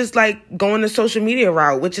kind of just like going the social media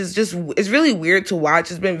route, which is it's really weird to watch.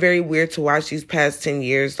 It's been very weird to watch these past 10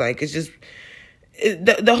 years. Like, it's just,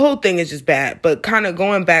 the whole thing is just bad. But kind of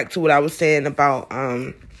going back to what I was saying about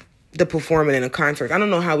the performing in a concert. I don't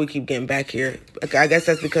know how we keep getting back here. I guess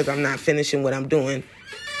that's because I'm not finishing what I'm doing.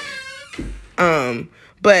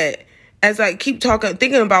 But as I keep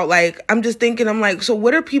thinking about, like, I'm like, so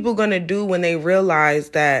what are people going to do when they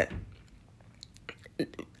realize that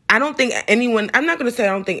I'm not going to say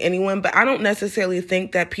I don't think anyone, but I don't necessarily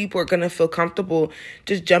think that people are going to feel comfortable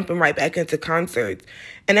just jumping right back into concerts.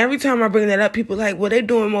 And every time I bring that up, people are like, well, they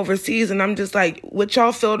do them overseas. And I'm just like, what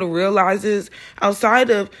y'all fail to realize is, outside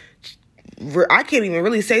of, I can't even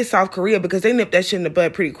really say South Korea because they nipped that shit in the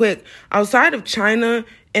bud pretty quick. Outside of China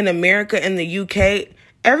and America and the UK,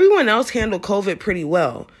 everyone else handled COVID pretty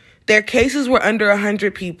well. Their cases were under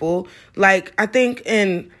 100 people. Like, I think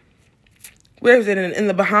in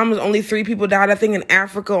the Bahamas, only 3 people died. I think in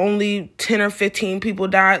Africa, only 10 or 15 people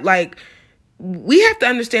died. Like, we have to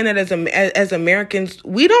understand that as Americans,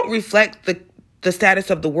 we don't reflect the status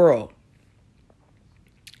of the world.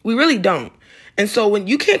 We really don't. And so when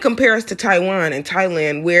you can't compare us to Taiwan and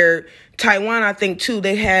Thailand, where Taiwan, I think, too,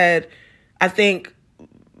 they had,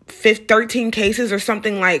 13 cases or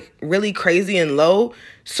something like really crazy and low.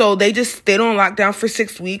 So they stayed on lockdown for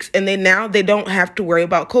 6 weeks, and they don't have to worry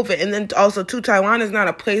about COVID. And then also, too, Taiwan is not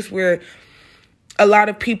a place where a lot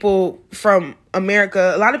of people from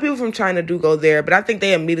America, a lot of people from China do go there, but I think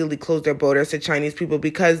they immediately closed their borders to Chinese people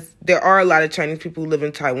because there are a lot of Chinese people who live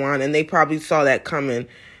in Taiwan, and they probably saw that coming.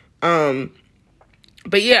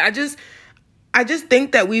 But yeah, I just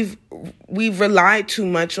think that we've relied too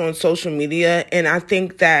much on social media, and I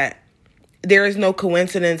think that there is no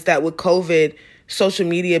coincidence that with COVID, social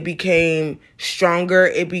media became stronger,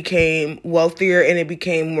 it became wealthier, and it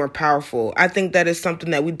became more powerful. I think that is something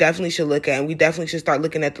that we definitely should look at, and we definitely should start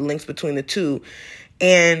looking at the links between the two.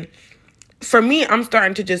 And for me, I'm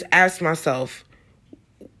starting to just ask myself,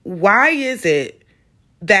 why is it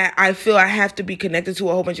that I feel I have to be connected to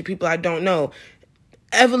a whole bunch of people I don't know?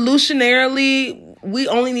 Evolutionarily, we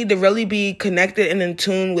only need to really be connected and in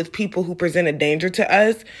tune with people who present a danger to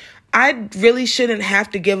us. I really shouldn't have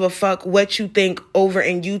to give a fuck what you think over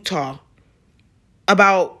in Utah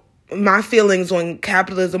about my feelings on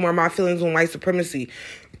capitalism or my feelings on white supremacy.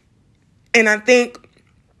 And I think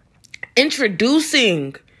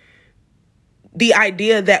introducing the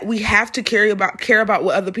idea that we have to care about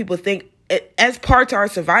what other people think as part to our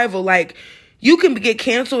survival, like, you can get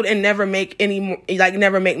canceled and never make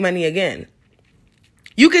money again.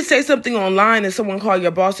 You can say something online and someone call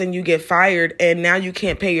your boss and you get fired, and now you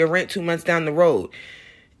can't pay your rent 2 months down the road.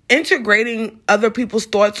 Integrating other people's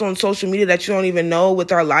thoughts on social media that you don't even know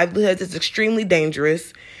with our livelihoods is extremely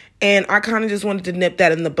dangerous. And I kind of just wanted to nip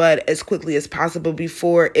that in the bud as quickly as possible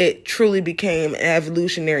before it truly became an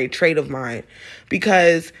evolutionary trait of mine.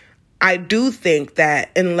 Because I do think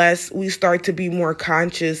that unless we start to be more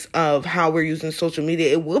conscious of how we're using social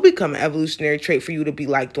media, it will become an evolutionary trait for you to be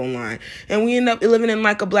liked online. And we end up living in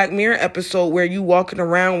like a Black Mirror episode where you walking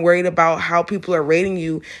around worried about how people are rating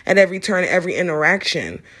you at every turn, every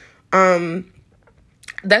interaction.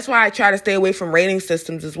 That's why I try to stay away from rating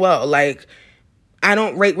systems as well. Like, I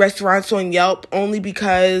don't rate restaurants on Yelp only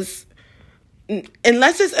because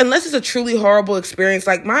unless it's a truly horrible experience,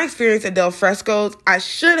 like my experience at Del Fresco's, I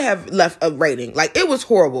should have left a rating. Like, it was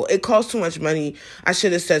horrible. It cost too much money. I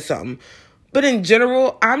should have said something. But in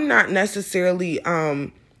general, I'm not necessarily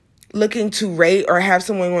looking to rate or have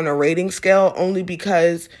someone on a rating scale only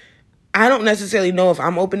because I don't necessarily know if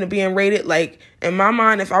I'm open to being rated. Like, in my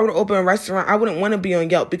mind, if I were to open a restaurant, I wouldn't want to be on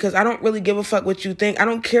Yelp because I don't really give a fuck what you think. I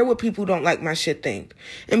don't care what people who don't like my shit think.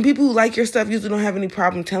 And people who like your stuff usually don't have any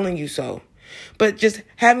problem telling you so. But just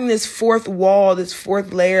having this fourth wall, this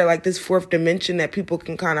fourth layer, like this fourth dimension that people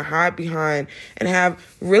can kind of hide behind and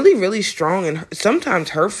have really, really strong and sometimes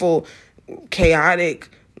hurtful, chaotic,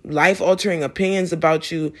 life-altering opinions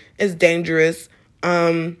about you is dangerous.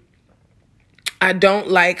 I don't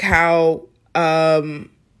like how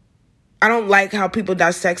people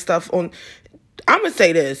dissect stuff on. I'm gonna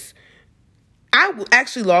say this. I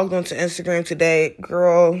actually logged onto Instagram today,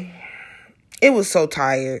 girl. It was so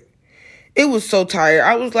tired. It was so tired.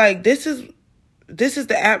 I was like, this is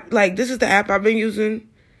the app. Like, this is the app I've been using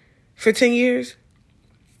for 10 years.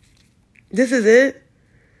 This is it.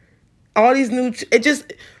 All these new.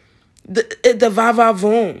 The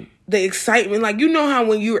va-va-voom. The excitement, like, you know how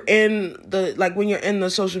when you're in the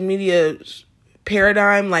social media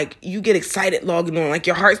paradigm, like, you get excited logging on, like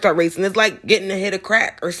your heart start racing. It's like getting a hit of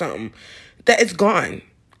crack or something. That it's gone.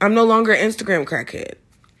 I'm no longer an Instagram crackhead.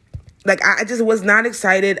 Like, I just was not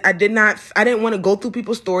excited. I didn't want to go through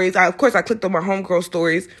people's stories. Of course, I clicked on my homegirl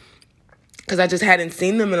stories because I just hadn't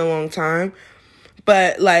seen them in a long time.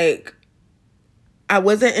 But like, I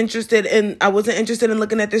wasn't interested in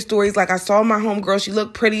looking at their stories. Like, I saw my homegirl, she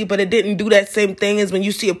looked pretty, but it didn't do that same thing as when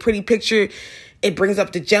you see a pretty picture, it brings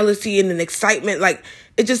up the jealousy and an excitement. Like,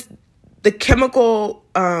 it just, the chemical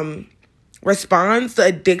response, the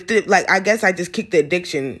addictive, like, I guess I just kicked the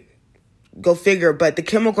addiction, go figure, but the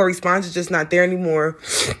chemical response is just not there anymore.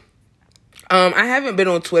 I haven't been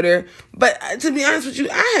on Twitter, but to be honest with you,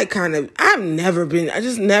 I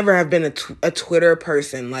just never have been a Twitter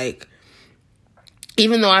person. Like,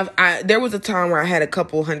 even though there was a time where I had a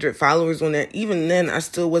couple hundred followers on there, even then I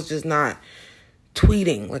still was just not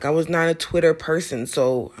tweeting. Like, I was not a Twitter person.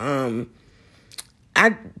 So,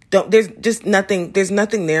 there's nothing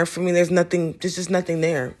there for me. There's just nothing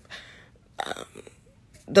there.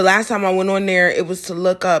 The last time I went on there, it was to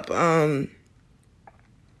look up,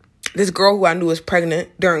 this girl who I knew was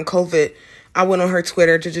pregnant during COVID. I went on her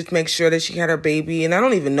Twitter to just make sure that she had her baby. And I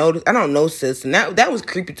don't know sis. And that was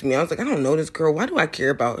creepy to me. I was like, I don't know this girl. Why do I care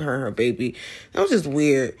about her and her baby? That was just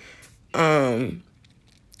weird. But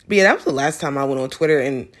yeah, that was the last time I went on Twitter.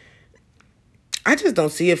 And I just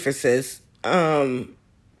don't see it for sis. And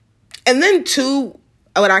then too,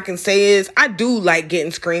 what I can say is I do like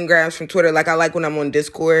getting screen grabs from Twitter. Like, I like when I'm on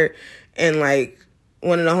Discord and like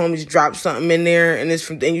one of the homies drops something in there and I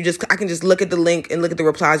can just look at the link and look at the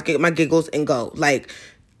replies, get my giggles and go. Like,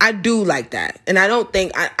 I do like that. And I don't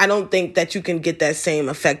think that you can get that same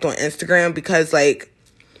effect on Instagram because, like,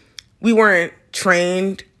 we weren't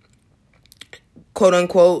trained, quote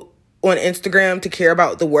unquote, on Instagram to care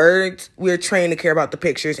about the words. We're trained to care about the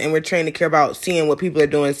pictures, and we're trained to care about seeing what people are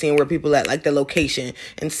doing, seeing where people at, like the location,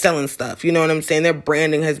 and selling stuff. You know what I'm saying? Their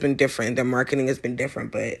branding has been different. Their marketing has been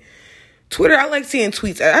different. But Twitter, I like seeing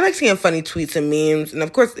tweets. I like seeing funny tweets and memes. And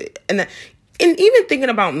of course, and even thinking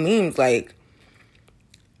about memes, like,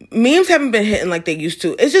 memes haven't been hitting like they used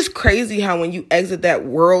to. It's just crazy how when you exit that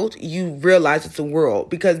world, you realize it's a world.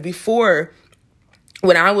 Because before,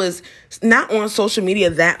 when I was not on social media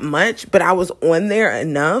that much, but I was on there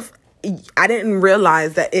enough, I didn't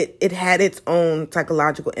realize that it had its own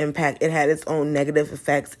psychological impact. It had its own negative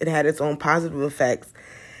effects. It had its own positive effects.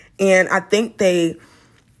 And I think they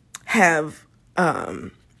have,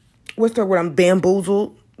 what's the word? I'm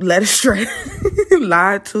bamboozled, led astray,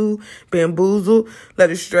 lied to, bamboozled, led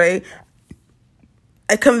astray.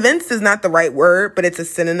 Convinced is not the right word, but it's a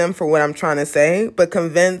synonym for what I'm trying to say. But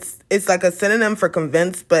convinced, it's like a synonym for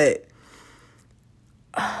convinced, but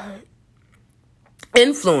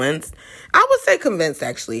influenced. I would say convinced,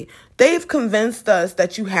 actually. They've convinced us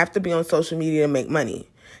that you have to be on social media to make money.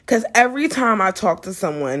 Because every time I talk to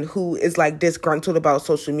someone who is like disgruntled about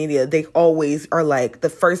social media, they always are like, the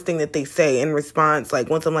first thing that they say in response, like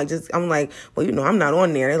once I'm like, well, I'm not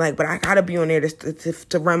on there. They're like, but I gotta be on there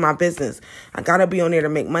to run my business. I gotta be on there to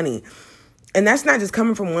make money. And that's not just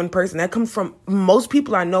coming from one person. That comes from most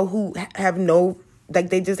people I know who have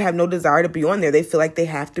they just have no desire to be on there. They feel like they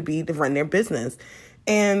have to be to run their business.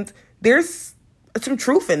 And there's some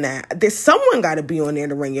truth in that. There's someone got to be on there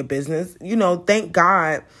to run your business. Thank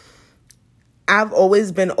God I've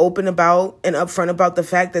always been open about and upfront about the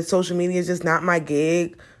fact that social media is just not my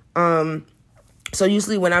gig. So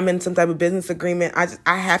usually when I'm in some type of business agreement,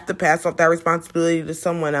 I have to pass off that responsibility to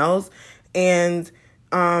someone else. And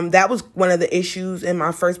that was one of the issues in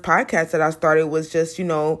my first podcast that I started, was just,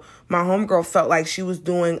 my homegirl felt like she was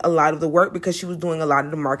doing a lot of the work because she was doing a lot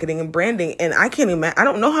of the marketing and branding. And I can't imagine, I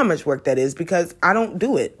don't know how much work that is because I don't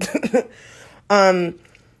do it.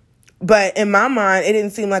 But in my mind, it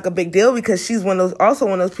didn't seem like a big deal because she's one of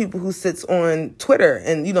those people who sits on Twitter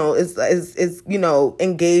and, is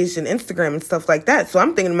engaged in Instagram and stuff like that. So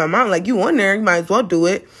I'm thinking in my mind, like, you on there, you might as well do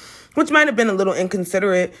it, which might have been a little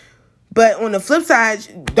inconsiderate. But on the flip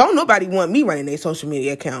side, don't nobody want me running their social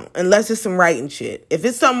media account unless it's some writing shit. If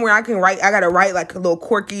it's something where I can write, I got to write like a little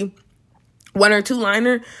quirky 1 or 2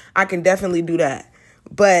 liner, I can definitely do that.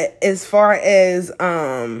 But as far as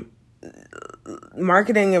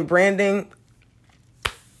marketing and branding,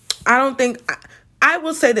 I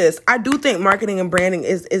will say this. I do think marketing and branding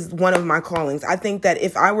is one of my callings. I think that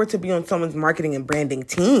if I were to be on someone's marketing and branding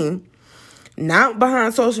team, not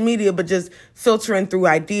behind social media, but just filtering through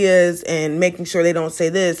ideas and making sure they don't say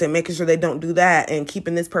this and making sure they don't do that and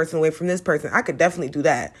keeping this person away from this person, I could definitely do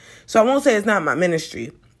that. So I won't say it's not my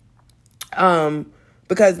ministry.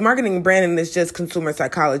 Because marketing and branding is just consumer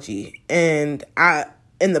psychology. And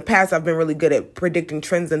in the past, I've been really good at predicting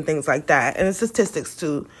trends and things like that. And statistics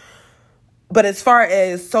too. But as far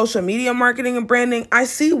as social media marketing and branding, I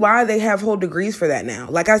see why they have whole degrees for that now.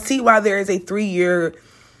 Like, I see why there is a 3-year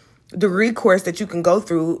degree course that you can go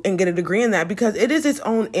through and get a degree in that, because it is its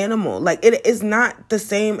own animal. Like, it is not the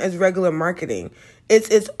same as regular marketing. It's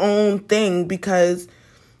its own thing because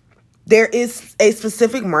there is a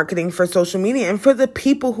specific marketing for social media and for the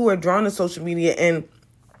people who are drawn to social media. And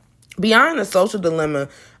beyond the social dilemma,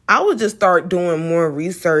 I would just start doing more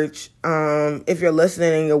research. If you're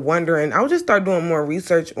listening and you're wondering, I would just start doing more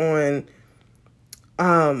research on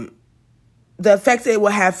the effects it will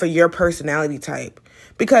have for your personality type.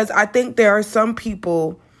 Because I think there are some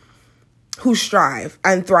people who strive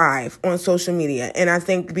and thrive on social media. And I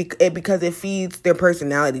think because it feeds their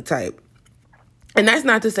personality type. And that's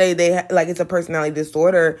not to say it's a personality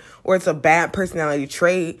disorder or it's a bad personality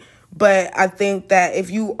trait. But I think that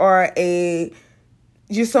if you're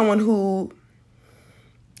someone who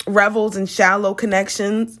revels in shallow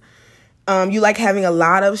connections, you like having a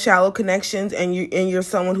lot of shallow connections, and you're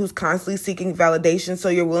someone who's constantly seeking validation, so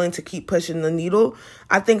you're willing to keep pushing the needle,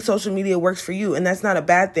 I think social media works for you. And that's not a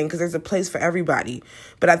bad thing because there's a place for everybody.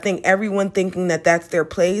 But I think everyone thinking that that's their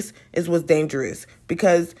place is what's dangerous,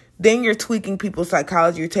 because then you're tweaking people's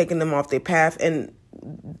psychology, you're taking them off their path, and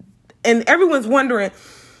everyone's wondering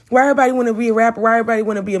why everybody want to be a rapper, why everybody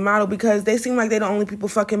want to be a model, because they seem like they're the only people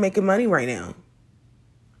fucking making money right now.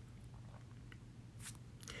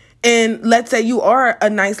 And let's say you are a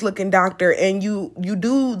nice looking doctor and you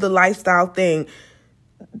do the lifestyle thing,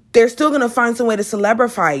 they're still going to find some way to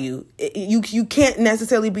celebrify you. You can't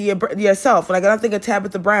necessarily be yourself. Like, I don't think of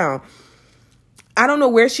Tabitha Brown. I don't know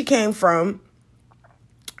where she came from.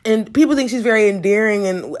 And people think she's very endearing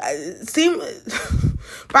and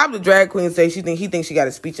probably drag queens say he thinks she got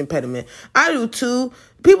a speech impediment. I do too.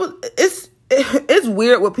 It's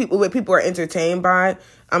weird what people are entertained by.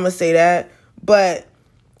 I'm going to say that. But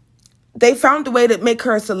they found a way to make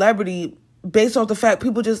her a celebrity based off the fact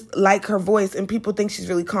people just like her voice and people think she's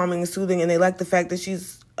really calming and soothing, and they like the fact that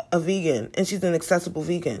she's a vegan and she's an accessible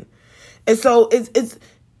vegan. And so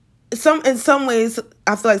in some ways,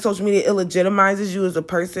 I feel like social media illegitimizes you as a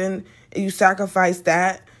person, and you sacrifice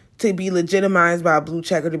that to be legitimized by a blue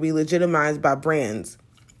check or to be legitimized by brands.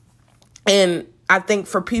 And I think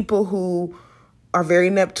for people who are very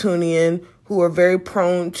Neptunian, who are very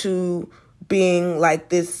prone to being like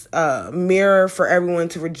this mirror for everyone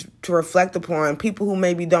to reflect upon, people who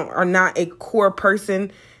maybe are not a core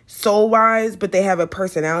person soul-wise, but they have a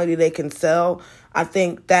personality they can sell, I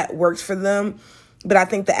think that works for them. But I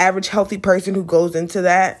think the average healthy person who goes into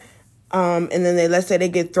that, and then let's say they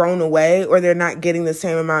get thrown away or they're not getting the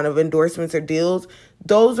same amount of endorsements or deals,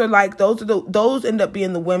 those end up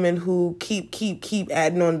being the women who keep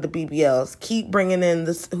adding on the BBLs, keep bringing in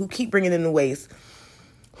the waist,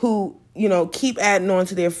 who, keep adding on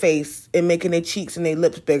to their face and making their cheeks and their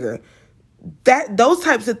lips bigger. Those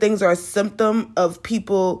types of things are a symptom of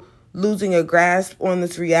people losing a grasp on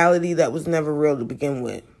this reality that was never real to begin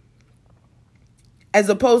with. As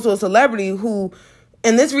opposed to a celebrity who,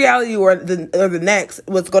 in this reality or the next,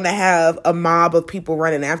 was going to have a mob of people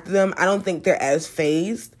running after them. I don't think they're as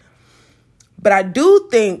fazed. But I do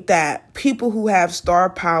think that people who have star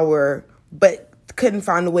power but couldn't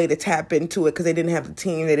find a way to tap into it because they didn't have the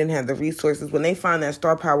team, they didn't have the resources, when they find that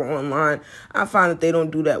star power online, I find that they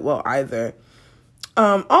don't do that well either.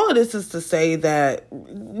 All of this is to say that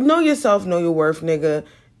know yourself, know your worth, nigga.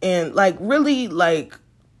 And really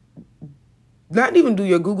not even do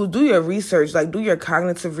your Google, do your research, do your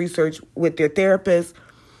cognitive research with your therapist,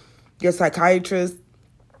 your psychiatrist,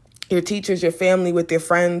 your teachers, your family, with your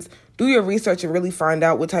friends. Do your research and really find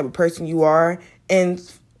out what type of person you are, and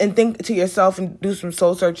think to yourself and do some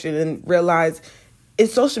soul searching and realize,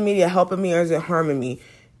 is social media helping me or is it harming me?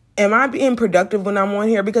 Am I being productive when I'm on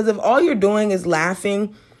here? Because if all you're doing is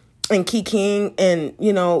laughing and kikiing and,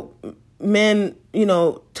 men,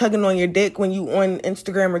 tugging on your dick when you on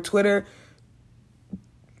Instagram or Twitter,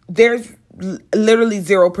 there's literally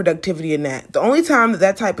zero productivity in that. The only time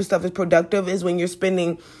that type of stuff is productive is when you're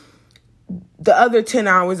spending the other 10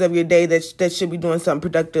 hours of your day that should be doing something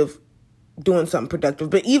productive.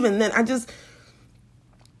 But even then, I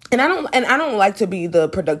don't like to be the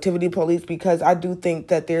productivity police, because I do think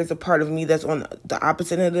that there's a part of me that's on the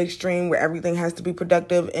opposite end of the extreme where everything has to be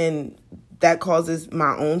productive, and that causes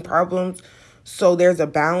my own problems. So there's a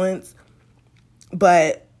balance.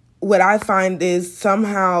 But what I find is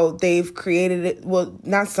somehow they've created it. Well,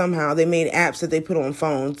 not somehow. They made apps that they put on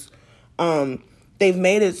phones. They've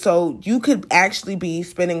made it so you could actually be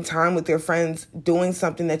spending time with your friends doing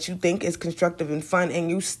something that you think is constructive and fun, and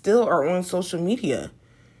you still are on social media.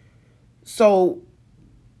 So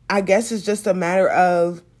I guess it's just a matter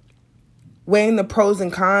of weighing the pros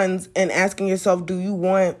and cons and asking yourself, do you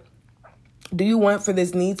want for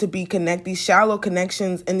this need to be these shallow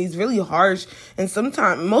connections and these really harsh and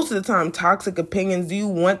sometimes, most of the time, toxic opinions? Do you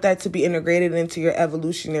want that to be integrated into your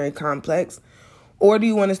evolutionary complex? Or do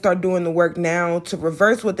you want to start doing the work now to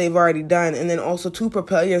reverse what they've already done, and then also to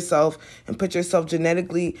propel yourself and put yourself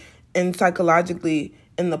genetically and psychologically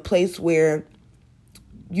in the place where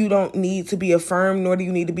you don't need to be affirmed, nor do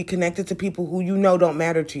you need to be connected to people who don't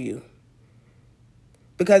matter to you?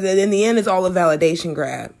 Because in the end, it's all a validation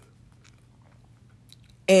grab.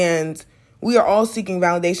 And we are all seeking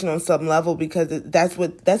validation on some level, because that's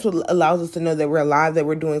what allows us to know that we're alive, that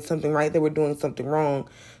we're doing something right, that we're doing something wrong.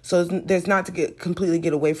 So there's not to completely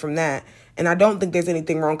get away from that. And I don't think there's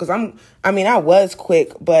anything wrong, because I was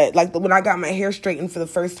quick, but when I got my hair straightened for the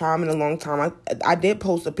first time in a long time, I did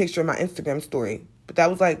post a picture of my Instagram story, but that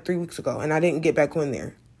was 3 weeks ago, and I didn't get back on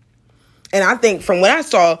there. And I think from what I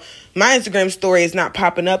saw, my Instagram story is not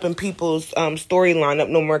popping up in people's story lineup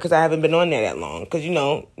no more, because I haven't been on there that long. Because you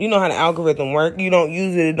know how the algorithm work. You don't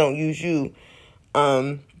use it don't use you.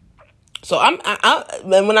 So and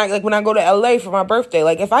when I go to LA for my birthday,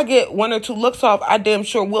 if I get 1 or 2 looks off, I damn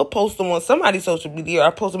sure will post them on somebody's social media, or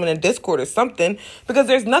I post them in a Discord or something, because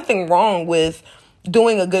there's nothing wrong with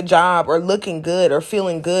doing a good job or looking good or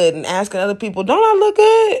feeling good and asking other people, don't I look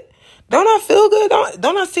good? Don't I feel good?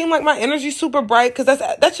 Don't I seem like my energy's super bright? Because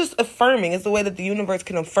that's just affirming. It's the way that the universe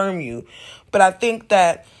can affirm you. But I think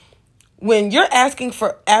that when you're asking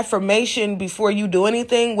for affirmation before you do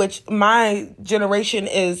anything, which my generation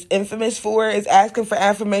is infamous for, is asking for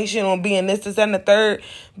affirmation on being this, and the third.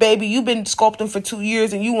 Baby, you've been sculpting for 2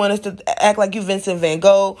 years and you want us to act like you Vincent Van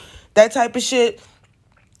Gogh, that type of shit.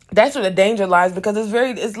 That's where the danger lies, because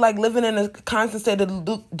it's like living in a constant state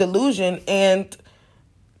of delusion. And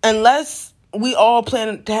unless we all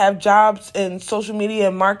plan to have jobs in social media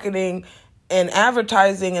and marketing and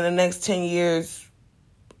advertising in the next 10 years,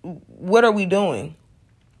 what are we doing?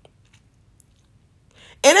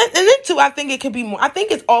 And then too, I think it could be more. I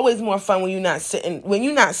think it's always more fun when you're not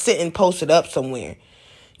sitting posted up somewhere.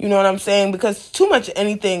 You know what I'm saying? Because too much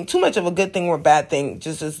of a good thing or a bad thing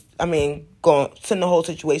just is, going to send the whole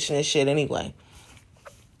situation and shit anyway.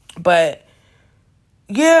 But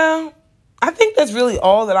yeah, I think that's really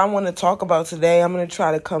all that I want to talk about today. I'm going to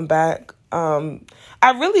try to come back.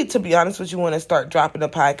 I really, to be honest with you, want to start dropping a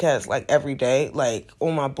podcast every day,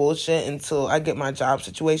 on my bullshit, until I get my job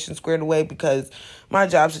situation squared away, because my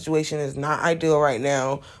job situation is not ideal right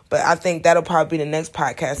now. But I think that'll probably be the next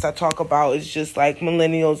podcast I talk about. It's just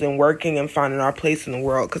millennials and working and finding our place in the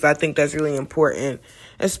world, because I think that's really important,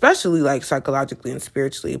 especially psychologically and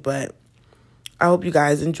spiritually. But I hope you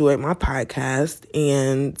guys enjoyed my podcast,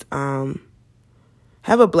 and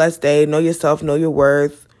have a blessed day. Know yourself, know your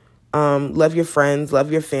worth. Love your friends,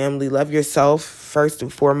 love your family, love yourself first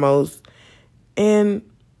and foremost. And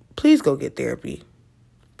please go get therapy.